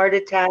 2 heart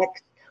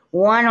attacks,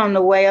 one on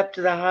the way up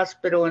to the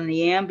hospital in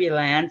the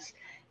ambulance,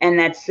 and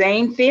that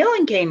same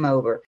feeling came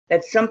over,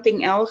 that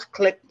something else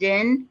clicked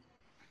in,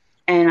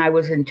 and I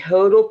was in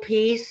total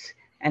peace.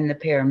 And the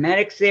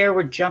paramedics there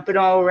were jumping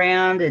all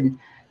around and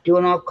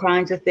doing all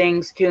kinds of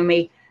things to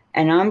me.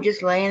 And I'm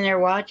just laying there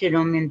watching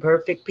them in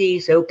perfect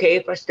peace. Okay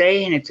if I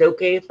stay and it's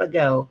okay if I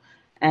go.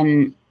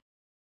 And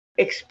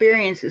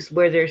experiences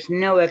where there's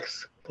no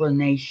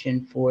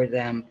explanation for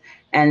them.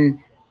 And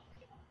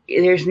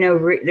there's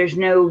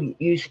no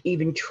use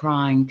even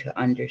trying to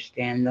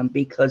understand them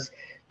because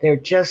they're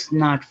just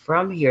not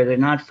from here. They're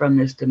not from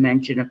this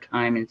dimension of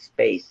time and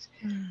space.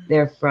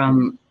 They're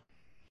from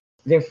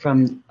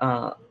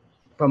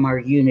our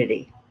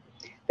unity.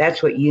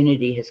 That's what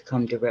unity has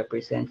come to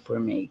represent for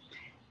me.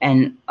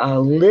 And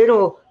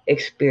little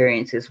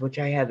experiences, which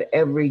I have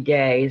every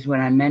day, is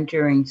when I'm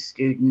mentoring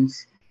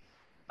students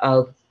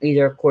of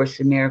either A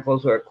Course in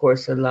Miracles or A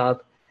Course of Love,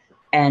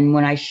 and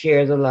when I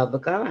share the love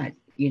of God.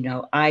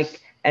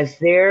 As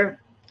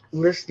they're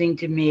listening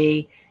to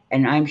me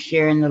and I'm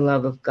sharing the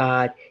love of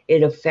God,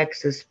 it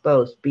affects us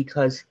both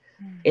because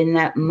in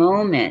that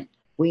moment,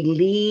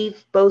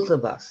 both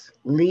of us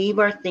leave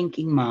our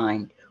thinking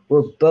mind.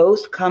 We're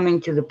both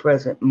coming to the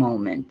present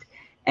moment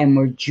and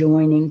we're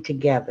joining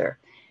together.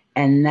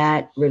 And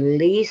that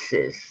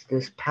releases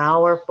this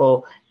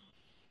powerful,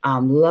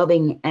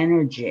 loving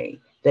energy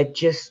that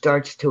just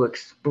starts to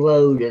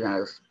explode in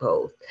us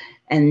both.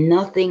 And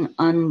nothing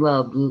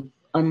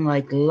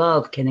unlike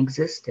love can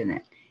exist in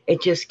it.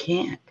 It just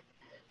can't.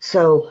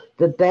 So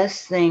the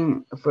best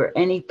thing for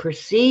any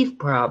perceived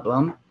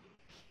problem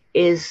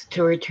is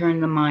to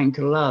return the mind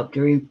to love,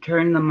 to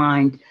return the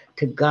mind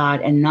to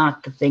God and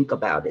not to think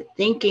about it.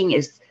 Thinking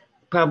is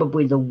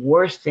probably the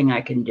worst thing I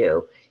can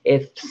do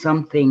if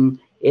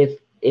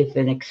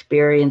an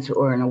experience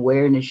or an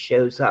awareness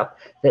shows up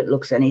that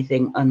looks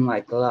anything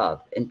unlike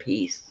love and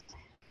peace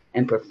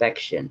and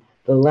perfection.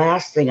 The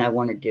last thing I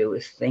want to do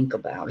is think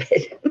about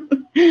it.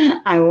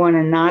 I want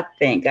to not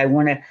think. I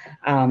want to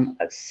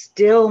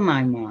still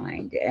my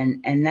mind.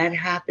 And that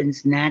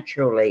happens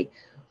naturally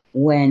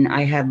when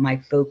I have my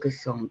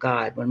focus on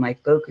God. When my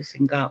focus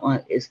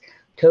is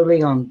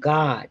totally on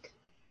God,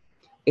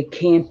 it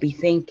can't be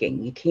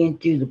thinking. You can't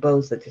do the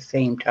both at the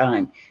same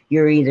time.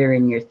 You're either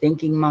in your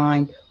thinking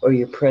mind or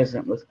you're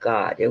present with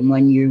God. And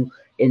when you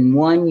in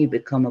one, you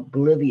become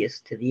oblivious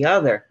to the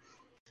other.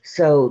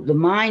 So the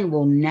mind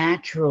will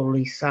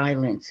naturally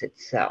silence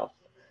itself.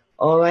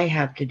 All I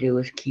have to do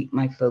is keep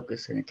my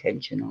focus and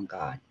attention on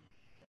God.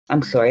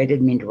 I'm sorry, I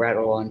didn't mean to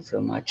rattle on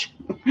so much.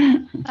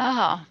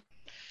 Oh,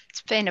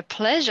 it's been a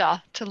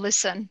pleasure to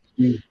listen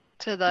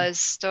to those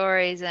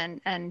stories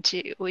and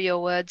to your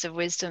words of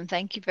wisdom.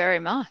 Thank you very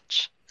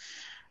much.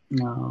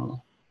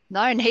 No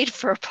need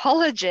for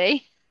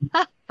apology.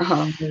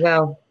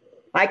 Well,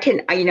 I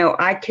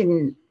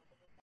can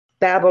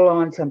babble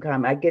on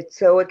sometime. I get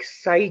so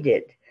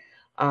excited.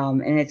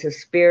 And it's a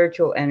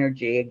spiritual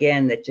energy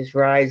again that just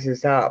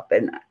rises up,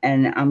 and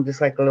I'm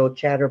just like a little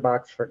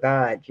chatterbox for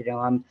God.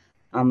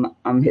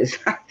 I'm his.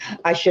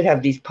 I should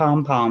have these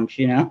pom poms,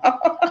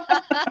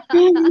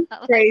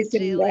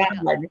 praising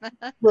God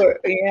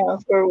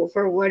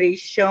for what He's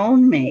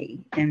shown me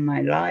in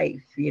my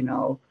life.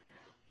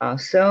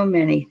 So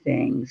many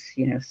things.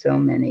 So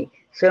many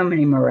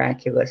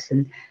miraculous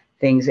and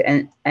things,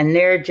 and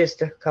there are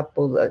just a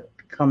couple that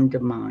come to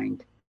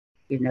mind.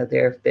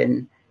 There have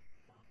been.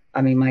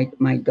 I mean,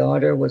 my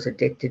daughter was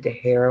addicted to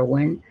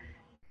heroin.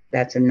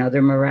 That's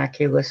another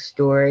miraculous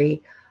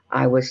story.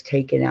 I was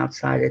taken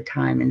outside of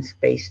time and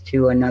space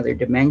to another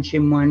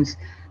dimension once.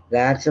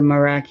 That's a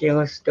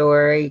miraculous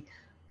story.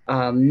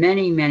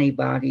 Many, many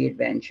body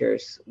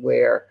adventures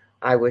where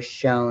I was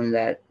shown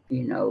that,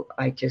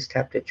 I just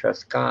have to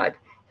trust God.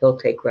 He'll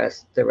take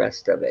the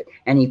rest of it.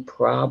 Any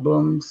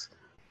problems,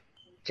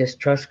 just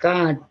trust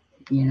God,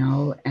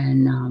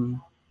 and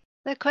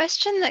the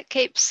question that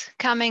keeps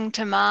coming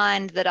to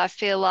mind that I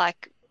feel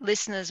like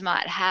listeners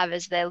might have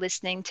as they're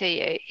listening to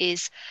you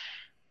is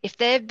if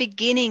they're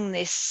beginning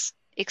this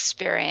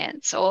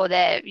experience or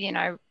they're,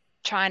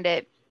 trying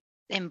to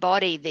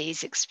embody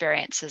these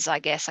experiences, I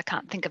guess. I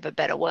can't think of a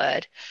better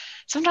word.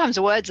 Sometimes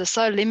words are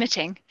so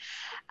limiting.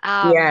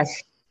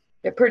 Yes,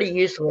 they're pretty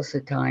useless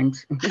at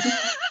times.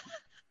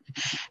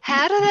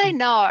 How do they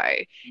know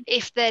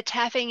if they're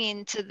tapping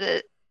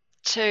into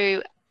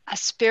to a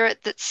spirit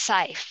that's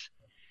safe?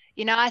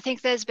 You know, I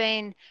think there's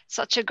been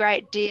such a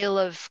great deal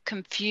of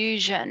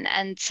confusion.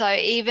 And so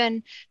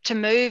even to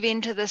move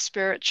into the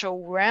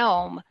spiritual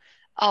realm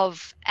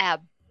of our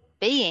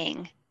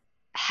being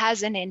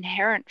has an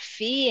inherent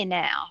fear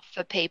now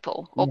for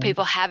people, or Yeah.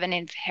 people have an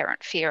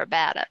inherent fear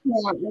about it.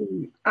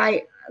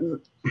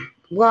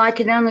 Well, I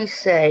can only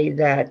say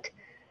that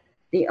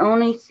the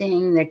only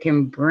thing that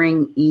can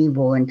bring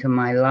evil into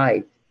my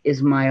life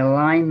is my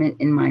alignment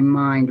in my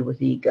mind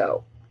with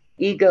ego.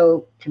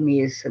 Ego to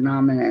me is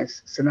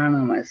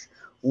synonymous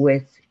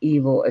with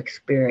evil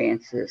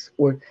experiences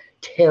or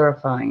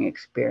terrifying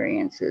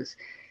experiences.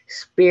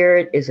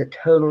 Spirit is a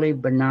totally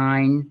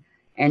benign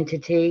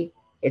entity.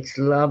 It's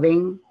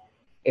loving,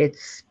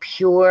 it's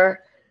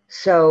pure.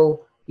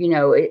 So,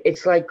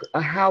 it's like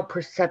how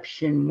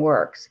perception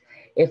works.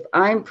 If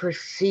I'm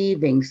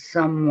perceiving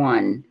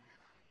someone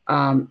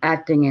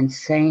acting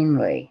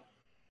insanely,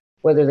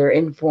 whether they're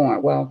in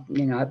form. Well,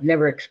 I've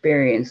never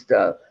experienced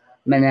a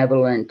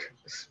malevolent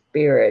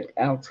spirit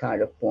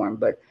outside of form,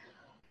 but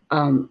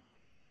I'm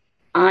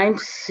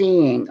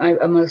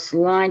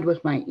aligned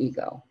with my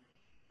ego.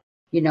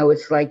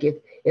 It's like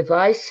if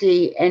I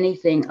see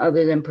anything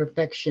other than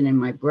perfection in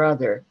my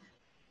brother,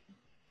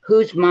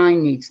 whose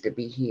mind needs to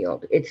be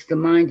healed? It's the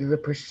mind of the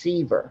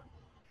perceiver.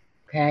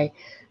 Okay.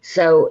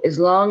 So as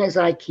long as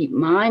I keep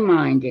my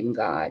mind in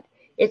God,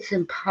 it's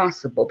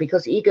impossible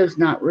because ego's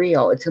not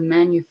real. It's a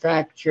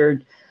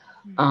manufactured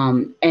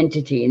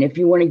entity. And if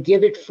you want to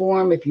give it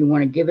form, if you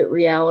want to give it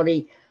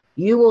reality,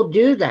 you will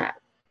do that.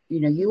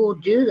 You will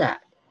do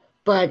that.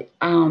 But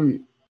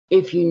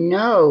if you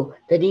know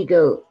that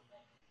ego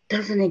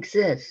doesn't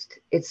exist,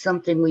 it's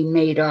something we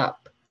made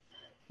up.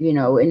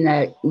 In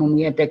that when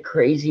we had that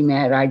crazy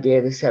mad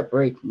idea to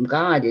separate from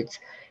God,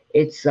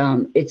 it's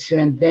an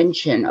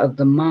invention of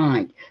the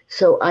mind.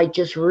 So I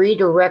just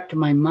redirect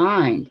my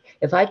mind.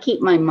 If I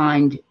keep my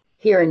mind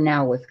here and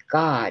now with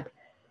God,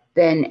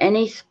 then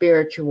any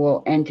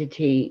spiritual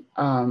entity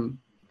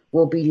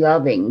will be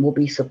loving, will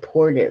be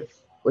supportive,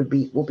 will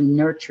be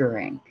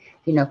nurturing.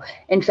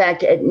 In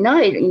fact, at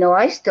night,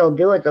 I still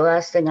do it. The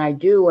last thing I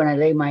do when I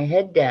lay my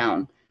head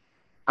down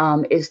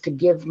is to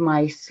give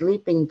my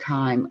sleeping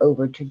time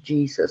over to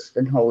Jesus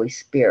and Holy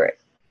Spirit,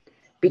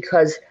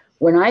 because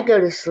when I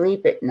go to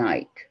sleep at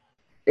night,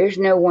 there's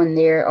no one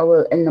there.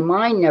 And the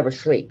mind never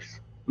sleeps.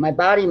 My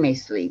body may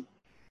sleep.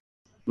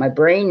 My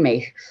brain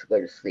may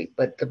go to sleep,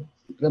 but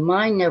the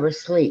mind never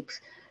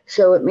sleeps.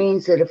 So it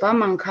means that if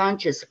I'm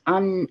unconscious,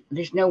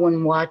 there's no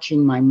one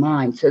watching my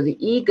mind. So the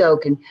ego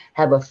can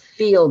have a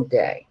field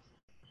day,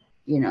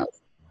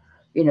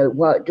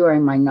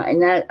 during my night.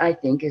 And that, I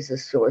think, is the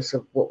source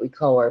of what we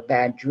call our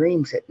bad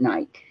dreams at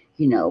night,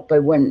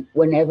 But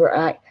whenever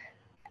I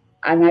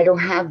don't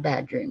have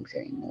bad dreams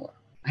anymore.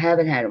 I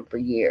haven't had them for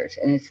years.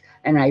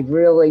 And I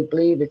really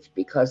believe it's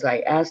because I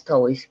asked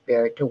Holy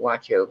Spirit to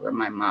watch over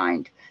my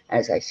mind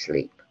as I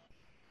sleep,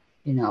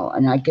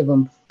 and I give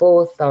him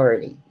full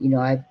authority.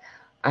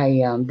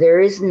 There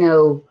is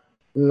no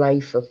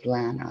life of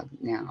Lana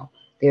now.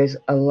 There's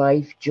a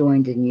life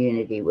joined in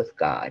unity with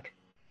God.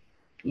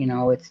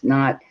 It's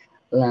not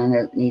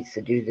Lana needs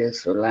to do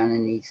this or Lana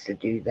needs to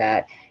do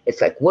that.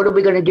 It's like, what are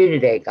we going to do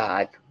today,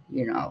 God?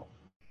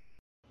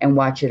 And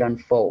watch it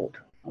unfold.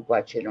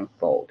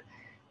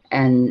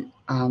 And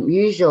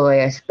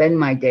usually I spend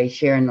my day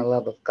sharing the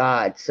love of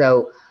God.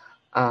 So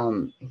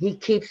he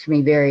keeps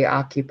me very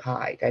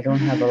occupied. I don't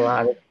have a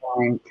lot of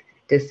time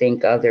to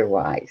think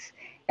otherwise.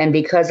 And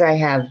because I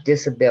have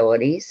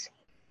disabilities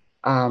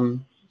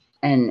and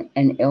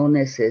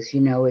illnesses,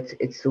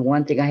 it's the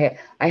one thing I have.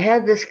 I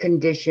have this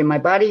condition. My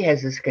body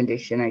has this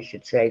condition, I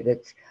should say,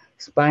 that's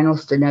spinal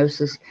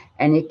stenosis,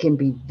 and it can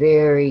be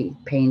very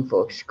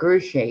painful,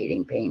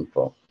 excruciating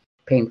painful.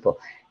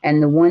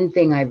 And the one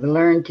thing I've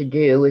learned to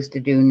do is to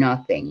do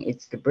nothing.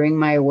 It's to bring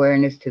my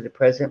awareness to the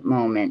present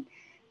moment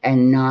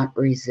and not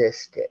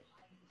resist it.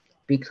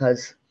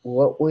 Because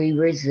what we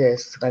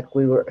resist, like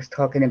we were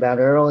talking about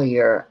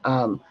earlier,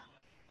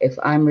 if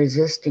I'm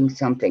resisting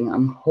something,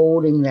 I'm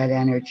holding that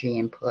energy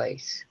in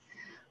place.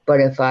 But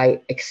if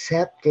I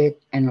accept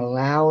it and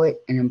allow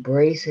it and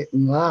embrace it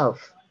in love,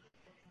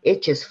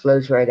 it just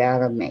flows right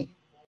out of me.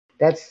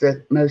 That's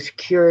the most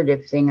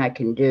curative thing I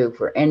can do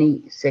for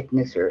any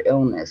sickness or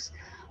illness.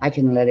 I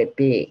can let it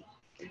be.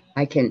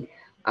 I can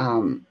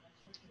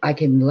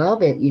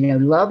love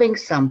it. Loving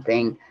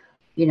something.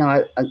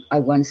 I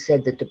once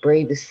said that the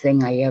bravest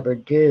thing I ever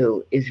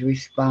do is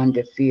respond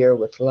to fear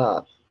with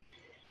love.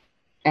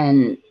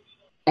 And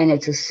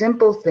it's a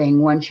simple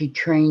thing once you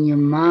train your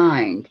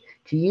mind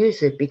to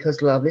use it,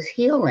 because love is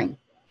healing.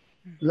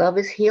 Love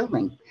is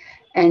healing.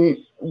 And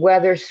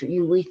whether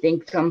we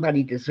think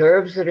somebody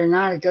deserves it or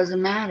not, it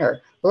doesn't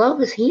matter.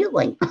 Love is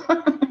healing.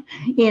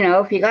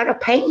 If you got a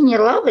pain, you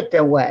love it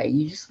the way.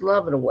 You just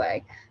love it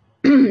away.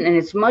 And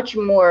it's much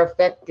more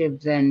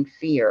effective than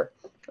fear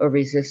or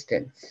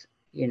resistance,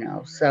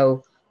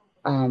 So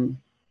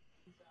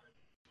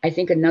I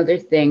think another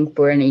thing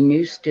for any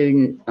new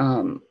student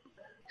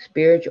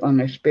spiritual on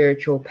their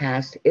spiritual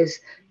path is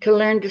to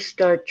learn to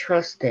start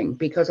trusting,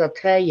 because I'll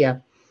tell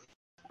you,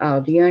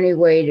 the only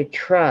way to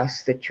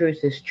trust the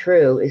truth is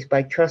true is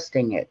by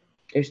trusting it.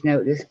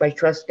 This by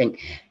trusting.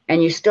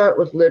 And you start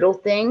with little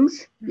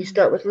things. You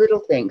start with little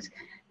things.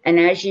 And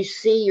as you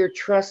see your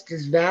trust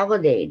is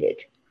validated,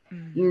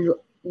 you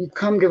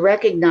come to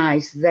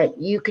recognize that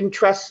you can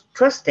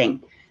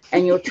trusting,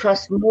 and you'll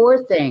trust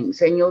more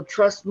things, and you'll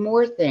trust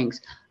more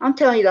things. I'm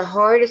telling you, the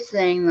hardest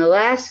thing, the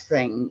last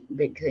thing,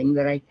 big thing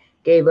that I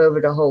gave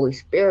over to Holy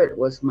Spirit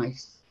was my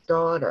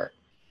daughter.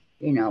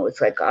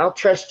 It's like, I'll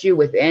trust you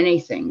with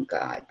anything,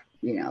 God,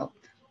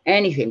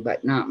 anything,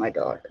 but not my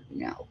daughter,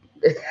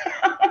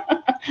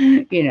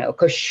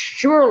 because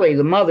surely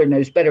the mother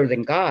knows better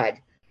than God,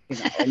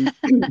 and,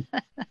 and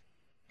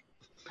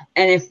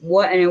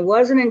it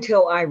wasn't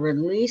until I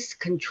released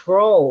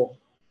control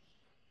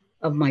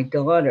of my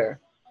daughter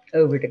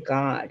over to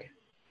God,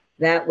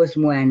 that was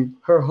when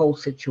her whole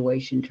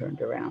situation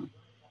turned around.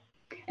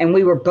 And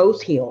we were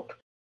both healed.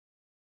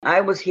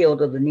 I was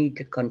healed of the need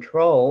to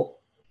control.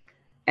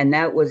 And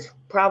that was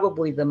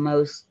probably the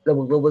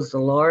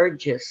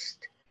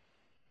largest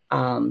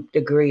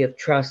degree of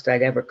trust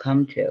I'd ever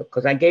come to,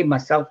 because I gave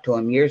myself to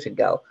him years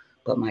ago.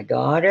 But my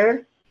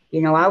daughter,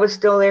 I was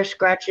still there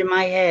scratching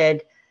my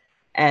head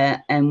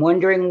and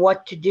wondering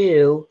what to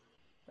do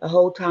the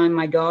whole time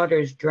my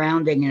daughter's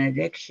drowning in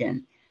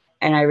addiction.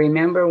 And I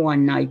remember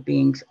one night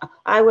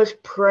I was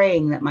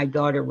praying that my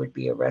daughter would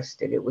be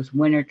arrested. It was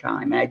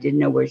wintertime, and I didn't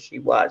know where she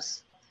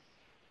was.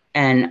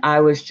 And I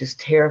was just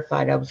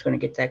terrified I was going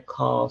to get that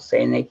call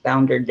saying they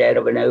found her dead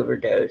of an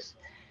overdose.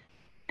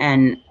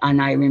 And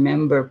I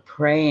remember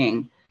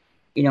praying,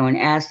 and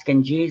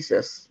asking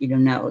Jesus,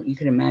 now you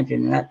can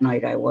imagine that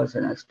night I was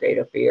in a state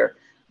of fear.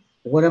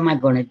 What am I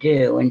going to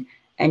do?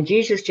 And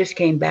Jesus just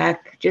came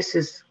back just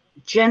as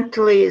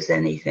gently as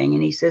anything.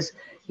 And he says,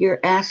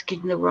 you're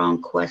asking the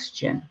wrong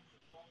question.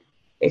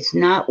 It's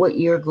not what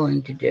you're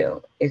going to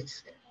do.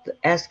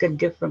 Ask a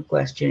different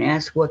question.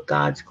 Ask what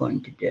God's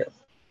going to do.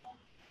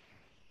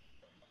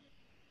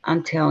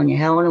 I'm telling you,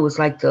 Helen, it was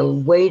like the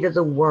weight of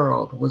the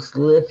world was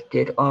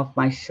lifted off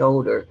my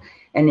shoulder.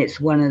 And it's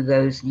one of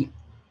those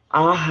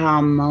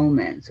aha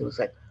moments. It was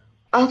like,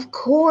 of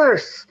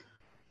course,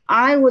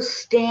 I was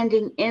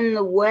standing in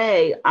the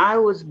way. I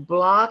was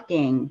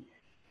blocking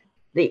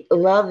the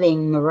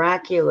loving,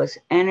 miraculous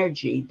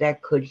energy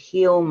that could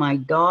heal my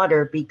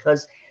daughter,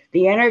 because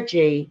the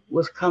energy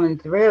was coming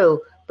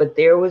through. But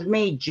there was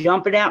me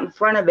jumping out in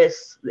front of it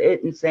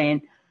and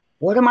saying,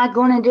 what am I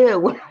going to do?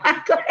 What am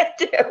I going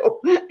to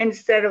do?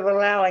 Instead of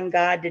allowing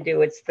God to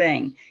do its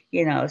thing,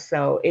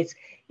 so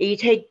you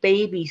take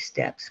baby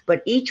steps,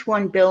 but each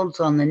one builds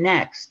on the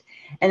next.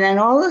 And then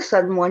all of a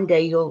sudden, one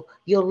day you'll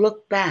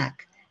look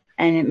back,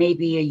 and it may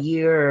be a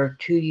year or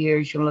 2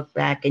 years, you'll look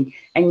back and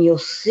you'll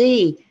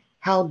see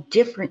how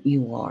different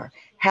you are,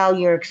 how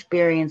your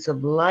experience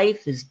of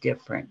life is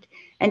different.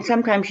 And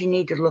sometimes you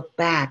need to look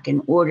back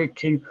in order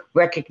to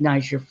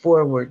recognize your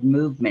forward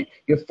movement,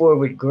 your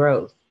forward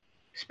growth.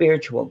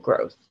 Spiritual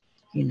growth,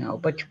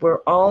 but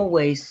we're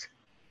always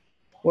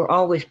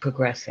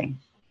progressing.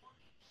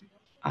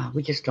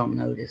 We just don't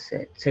notice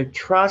it. So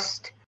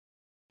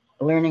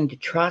learning to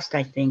trust,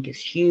 I think, is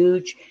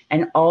huge.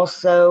 And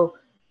also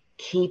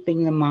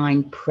keeping the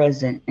mind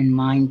present and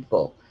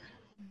mindful.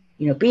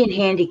 Being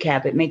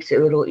handicapped, it makes it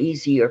a little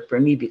easier for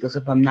me, because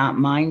if I'm not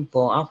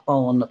mindful, I'll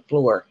fall on the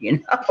floor,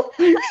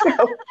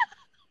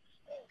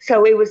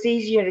 So it was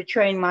easier to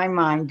train my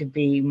mind to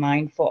be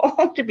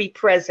mindful, to be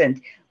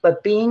present.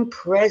 But being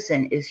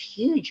present is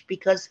huge,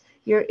 because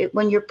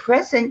when you're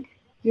present,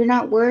 you're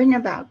not worrying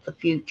about the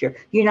future.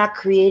 You're not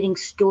creating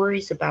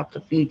stories about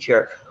the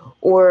future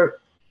or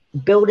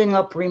building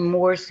up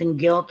remorse and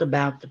guilt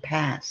about the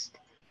past.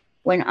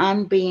 When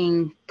I'm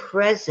being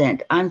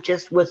present, I'm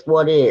just with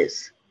what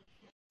is.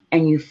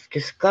 And you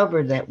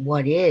discover that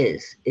what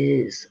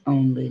is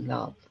only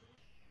love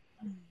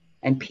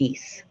and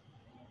peace.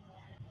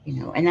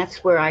 And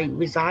that's where I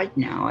reside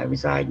now.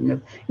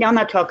 Now I'm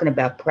not talking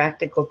about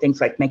practical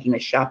things like making a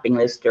shopping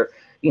list or,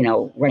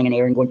 running an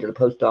errand, going to the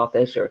post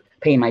office or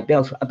paying my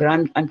bills. But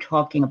I'm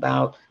talking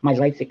about my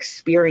life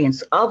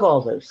experience of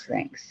all those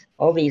things,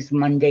 all these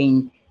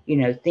mundane,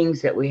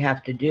 things that we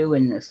have to do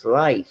in this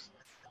life.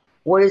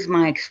 What is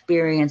my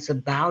experience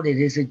about it?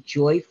 Is it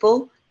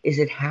joyful? Is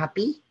it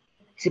happy?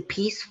 Is it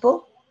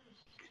peaceful?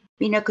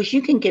 Because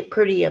you can get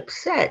pretty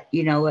upset,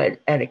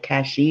 at a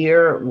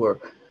cashier or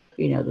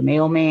the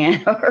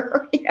mailman,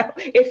 or,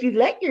 if you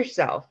let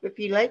yourself,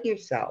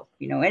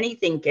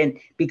 anything can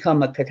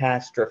become a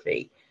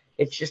catastrophe.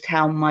 It's just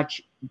how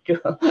much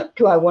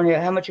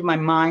how much of my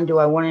mind do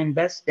I want to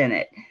invest in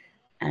it?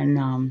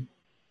 And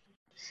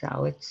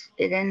so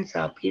it ends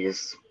up,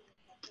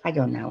 I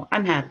don't know.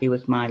 I'm happy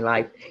with my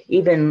life,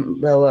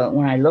 even though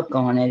when I look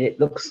on it, it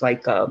looks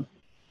like,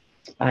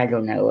 I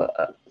don't know,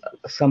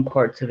 some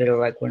parts of it are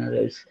like one of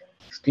those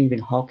Stephen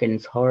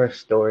Hawking's horror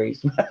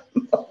stories.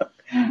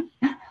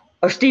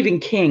 Or Stephen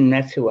King,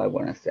 that's who I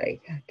want to say.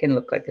 Can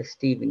look like a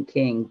Stephen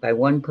King by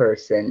one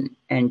person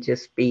and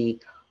just be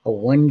a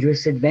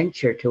wondrous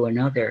adventure to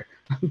another.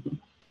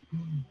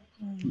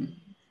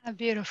 How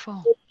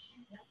beautiful.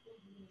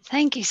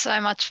 Thank you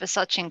so much for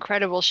such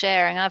incredible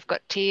sharing. I've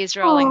got tears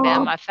rolling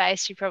down my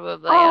face. You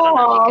probably, I don't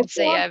know if you can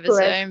see over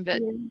Zoom,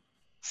 but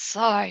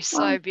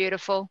so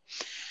beautiful.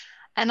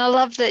 And I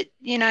love that,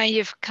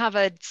 you've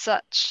covered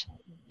such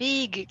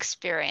big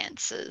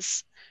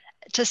experiences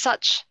to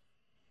such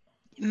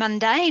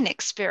mundane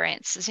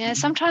experiences.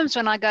 Sometimes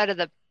when I go to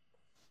the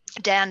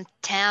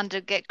downtown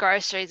to get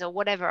groceries or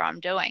whatever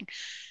I'm doing,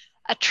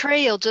 a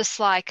tree will just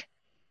like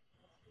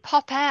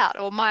pop out,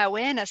 or my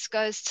awareness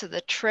goes to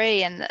the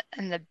tree and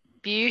the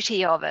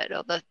beauty of it,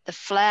 or the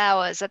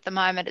flowers. At the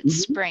moment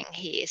it's spring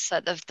here, so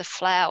the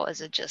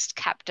flowers are just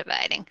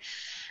captivating.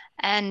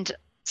 And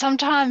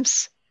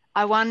sometimes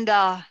I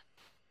wonder,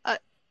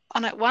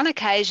 on one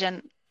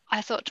occasion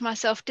I thought to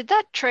myself, did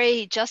that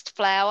tree just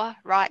flower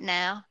right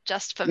now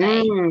just for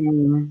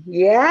me?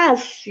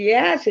 Yes,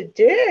 it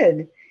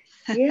did.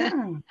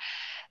 Yeah.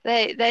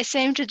 They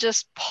seem to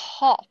just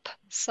pop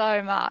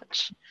so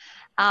much.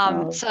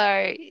 So,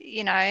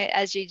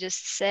 as you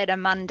just said, a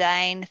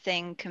mundane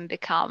thing can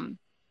become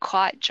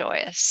quite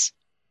joyous.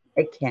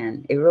 It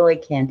can. It really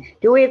can.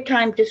 Do we have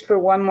time just for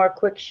one more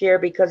quick share?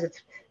 Because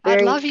it's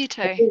I'd love you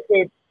to.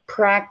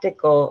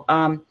 Practical.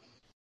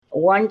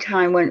 One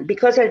time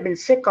because I'd been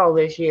sick all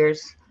these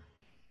years,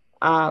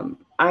 I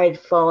had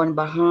fallen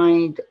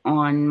behind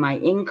on my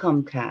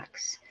income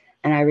tax.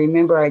 And I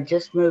remember I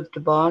just moved to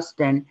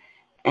Boston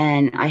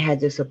and I had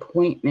this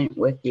appointment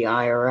with the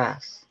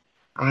IRS.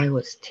 I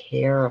was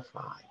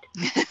terrified,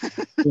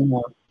 and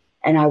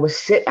I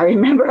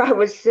remember I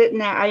was sitting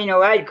there,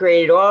 I'd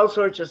created all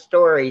sorts of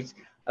stories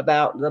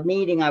about the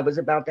meeting I was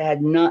about to have,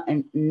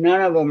 and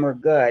none of them were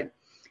good.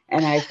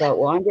 And I thought,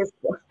 well, I'm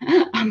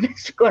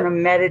just going to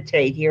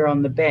meditate here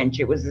on the bench.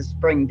 It was a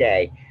spring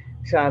day.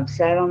 So I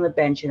sat on the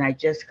bench and I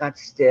just got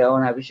still,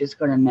 and I was just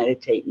going to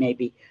meditate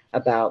maybe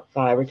about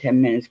 5 or 10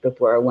 minutes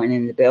before I went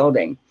in the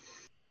building.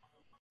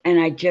 And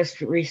I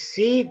just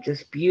received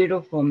this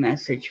beautiful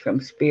message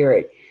from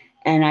Spirit.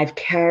 And I've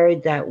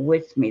carried that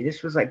with me.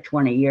 This was like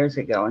 20 years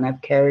ago, and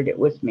I've carried it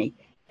with me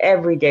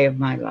every day of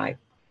my life.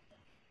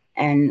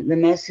 And the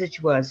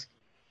message was,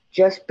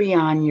 just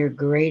beyond your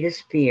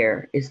greatest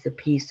fear is the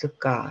peace of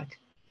God.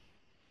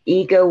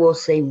 Ego will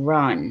say,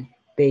 run,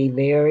 be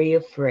very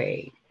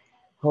afraid.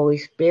 Holy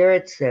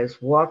Spirit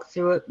says, walk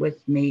through it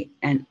with me,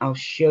 and I'll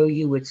show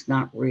you it's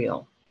not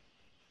real.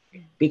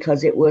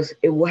 Because it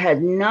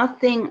had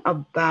nothing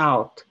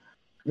about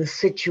the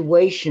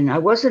situation.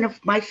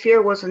 My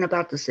fear wasn't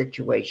about the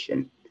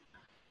situation.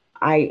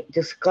 I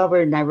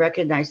discovered and I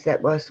recognized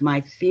that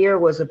my fear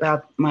was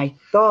about my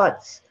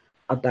thoughts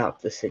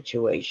about the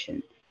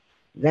situation.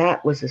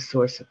 That was the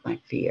source of my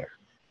fear,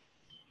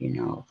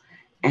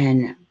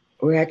 and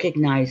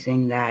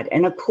recognizing that.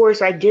 And of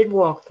course, I did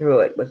walk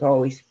through it with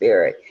Holy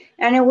Spirit,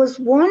 and it was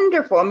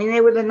wonderful. I mean,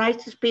 they were the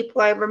nicest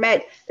people I ever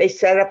met. They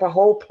set up a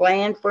whole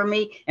plan for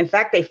me. In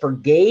fact, they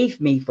forgave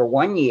me for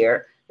 1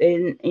 year. They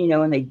didn't,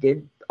 and they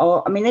did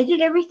they did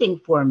everything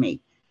for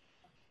me.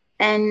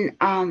 And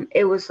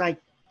it was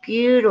like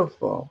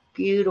beautiful,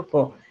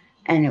 beautiful.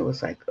 And it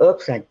was like,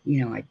 oops, I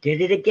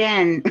did it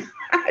again.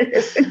 I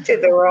listened to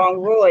the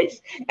wrong voice.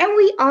 And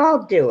we all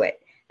do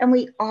it.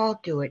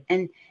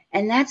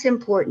 And that's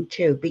important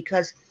too,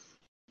 because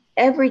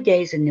every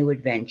day is a new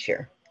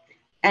adventure.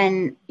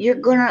 And we're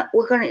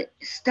gonna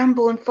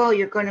stumble and fall.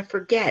 You're gonna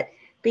forget,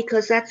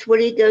 because that's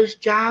what ego's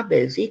job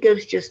is.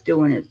 Ego's just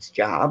doing its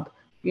job.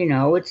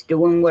 It's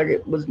doing what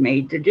it was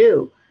made to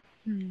do.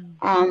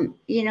 And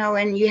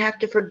you have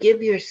to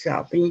forgive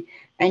yourself, and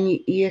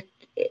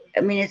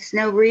it's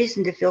no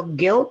reason to feel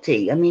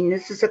guilty.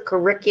 This is a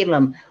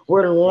curriculum.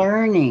 We're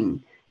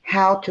learning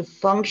how to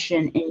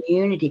function in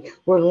unity.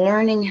 We're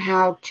learning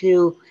how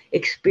to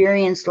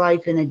experience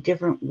life in a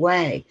different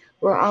way.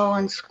 We're all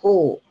in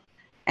school,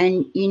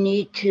 and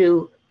you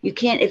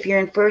can't, if you're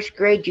in first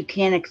grade, you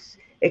can't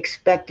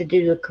expect to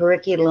do the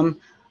curriculum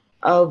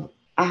of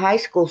a high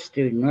school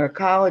student or a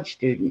college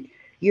student.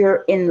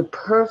 You're in the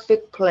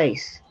perfect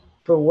place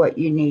for what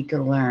you need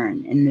to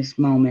learn in this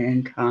moment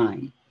in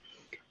time.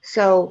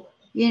 So,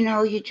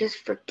 you just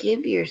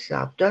forgive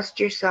yourself, dust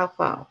yourself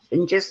off,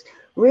 and just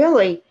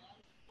really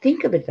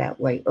think of it that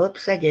way.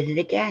 Oops, I did it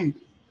again.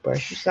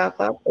 Brush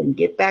yourself up and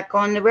get back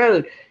on the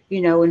road,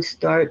 and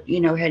start,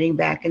 heading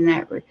back in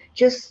that road.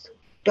 Just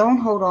don't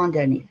hold on to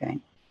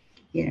anything.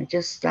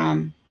 Just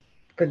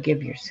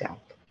forgive yourself.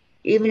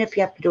 Even if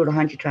you have to do it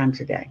 100 times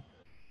a day.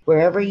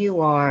 Wherever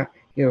you are,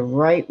 you're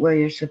right where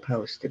you're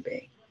supposed to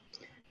be.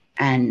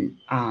 And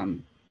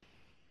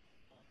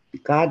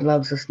God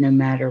loves us no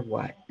matter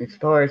what. As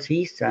far as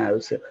He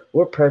knows,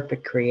 we're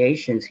perfect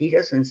creations. He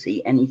doesn't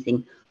see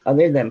anything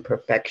other than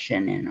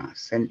perfection in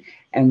us.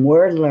 And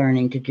we're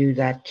learning to do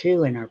that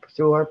too,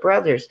 through our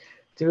brothers,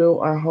 through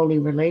our holy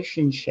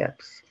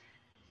relationships.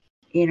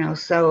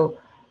 So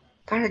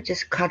gotta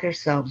just cut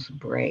ourselves a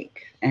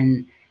break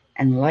and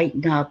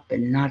lighten up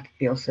and not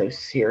feel so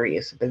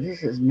serious. But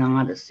this is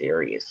not a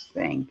serious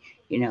thing,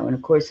 you know. And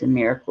of course, in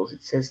Miracles,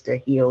 it says to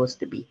heal is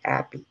to be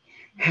happy.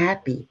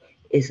 Happy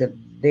is a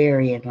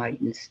very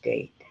enlightened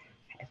state.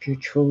 If you're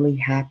truly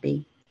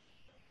happy,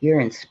 you're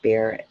in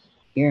spirit.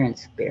 You're in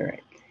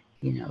spirit.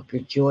 You know, if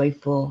you're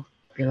joyful,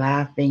 if you're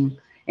laughing.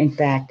 In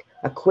fact,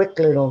 a quick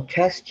little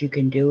test you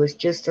can do is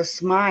just a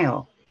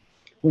smile.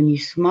 When you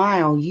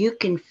smile, you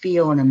can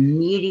feel an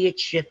immediate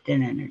shift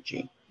in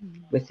energy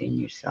within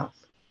yourself.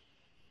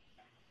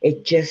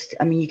 It just,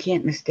 I mean, you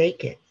can't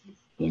mistake it.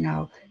 You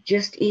know,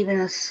 just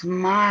even a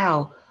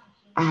smile,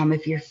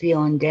 if you're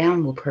feeling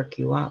down, will perk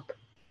you up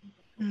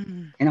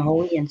in a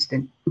whole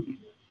instant.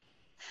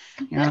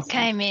 You know,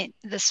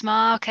 the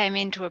smile came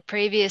into a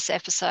previous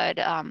episode,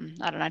 I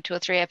don't know, 2 or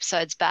 3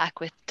 episodes back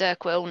with Dirk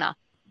Wilner.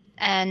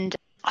 And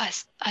I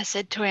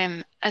said to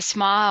him, a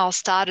smile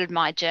started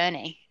my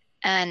journey.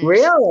 And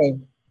really?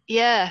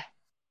 Yeah.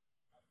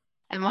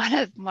 And one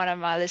of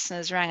my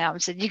listeners rang up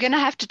and said, you're going to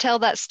have to tell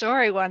that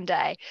story one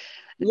day.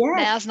 Yes.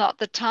 Now's not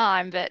the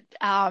time, but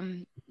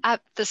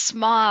the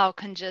smile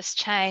can just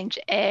change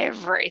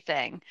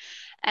everything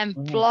and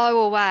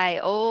blow away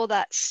all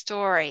that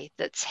story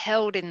that's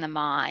held in the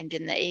mind,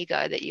 in the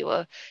ego that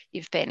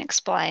you've been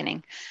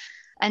explaining,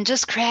 and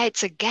just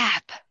creates a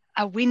gap,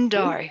 a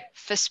window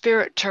for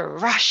spirit to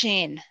rush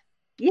in.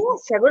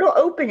 Yes, a little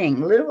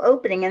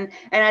opening. And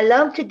I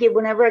love to give,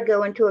 whenever I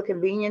go into a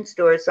convenience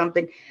store or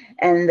something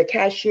and the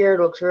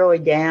cashier looks really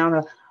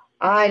down,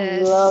 I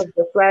love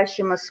to flash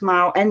him a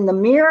smile. And the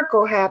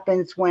miracle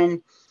happens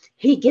when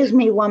he gives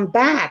me one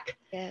back,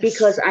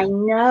 because I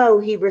know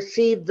he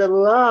received the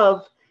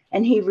love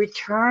and he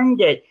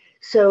returned it.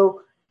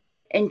 So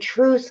in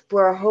truth,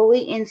 for a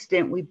holy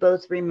instant, we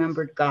both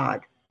remembered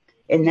God.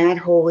 In that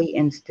holy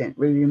instant,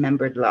 we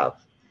remembered love.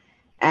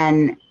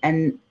 And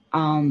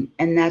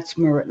that's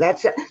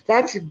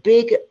as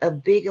big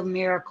a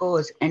miracle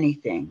as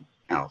anything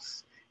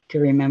else, to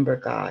remember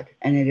God.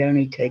 And it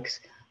only takes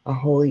a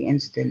holy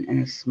instant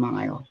and a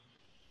smile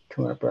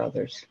to our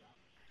brothers.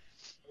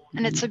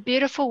 And it's a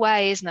beautiful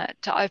way, isn't it,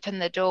 to open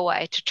the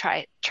doorway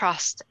to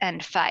trust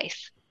and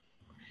faith.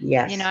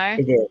 Yes, you know,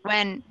 it is.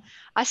 When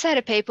I say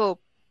to people,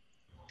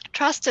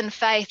 trust and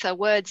faith are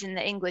words in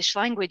the English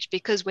language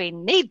because we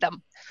need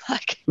them.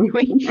 Like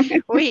we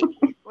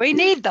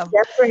need them.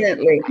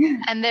 Definitely.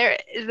 And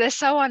they're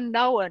so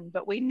unknown,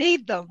 but we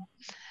need them.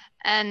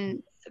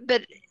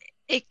 But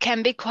it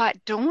can be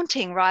quite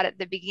daunting right at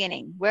the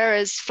beginning,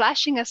 whereas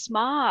flashing a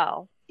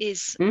smile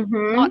is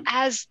not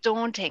as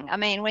daunting. I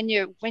mean, when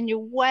you're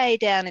way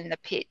down in the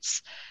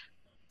pits,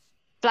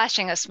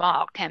 flashing a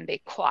smile can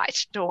be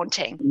quite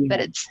daunting,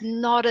 but it's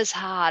not as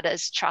hard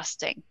as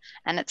trusting,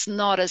 and it's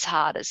not as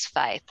hard as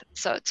faith.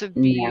 So it's a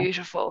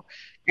beautiful,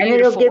 and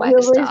it'll give you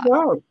a start.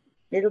 result.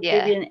 It'll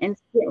give you an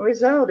instant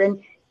result.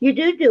 And you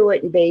do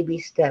it in baby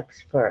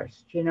steps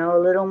first, you know,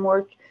 a little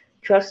more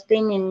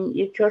trusting, and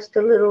you trust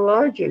a little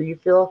larger. You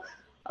feel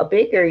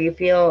bigger, you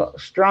feel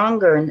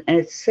stronger, and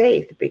it's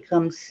safe. It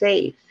becomes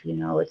safe. You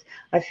know,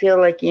 I feel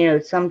like, you know,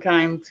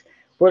 sometimes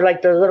we're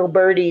like the little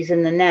birdies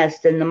in the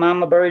nest, and the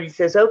mama birdie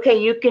says, okay,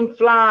 you can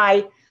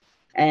fly.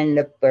 And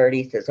the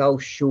birdie says, oh,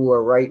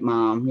 sure, right,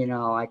 Mom, you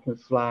know, I can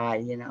fly,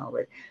 you know,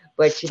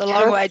 but it's a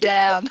long way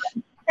down.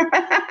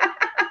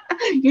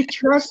 You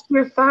trust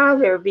your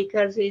father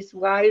because he's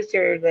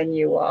wiser than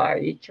you are.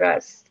 You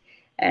trust,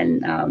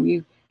 and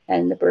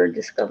the bird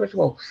discovers,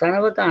 well, son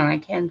of a gun, I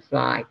can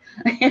fly.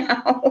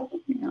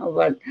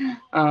 But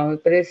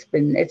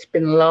it's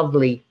been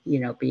lovely, you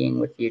know, being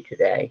with you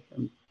today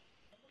and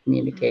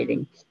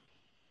communicating.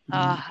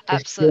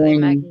 Absolutely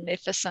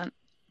magnificent.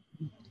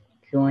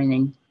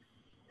 Joining.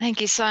 Thank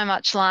you so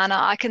much, Lana.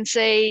 I can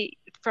see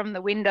from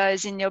the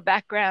windows in your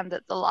background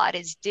that the light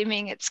is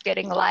dimming. It's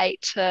getting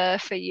late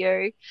for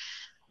you.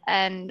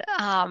 And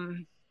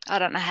I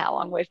don't know how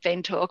long we've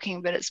been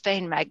talking, but it's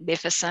been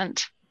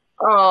magnificent.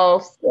 Oh,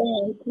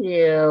 thank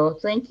you.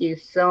 Thank you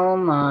so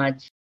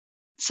much.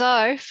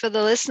 So for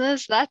the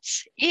listeners,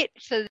 that's it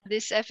for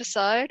this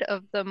episode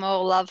of the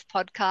More Love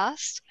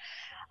podcast.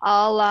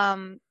 I'll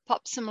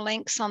pop some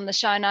links on the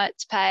show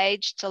notes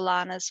page to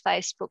Lana's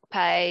Facebook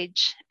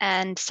page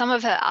and some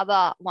of her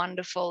other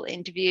wonderful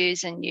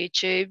interviews and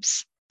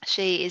YouTubes.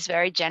 She is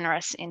very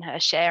generous in her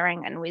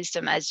sharing and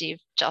wisdom, as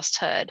you've just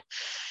heard.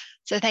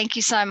 So thank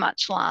you so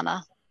much,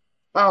 Lana.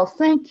 Oh,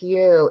 thank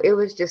you. It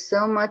was just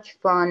so much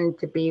fun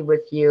to be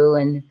with you,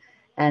 and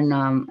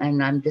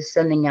I'm just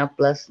sending out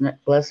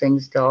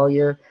blessings to all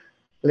your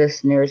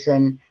listeners,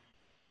 and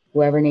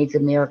whoever needs a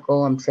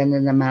miracle, I'm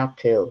sending them out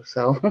too.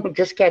 So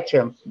just catch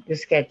them.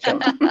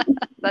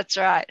 That's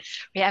right.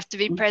 We have to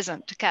be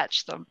present to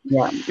catch them.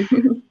 Yeah.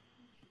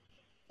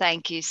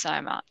 Thank you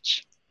so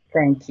much.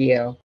 Thank you.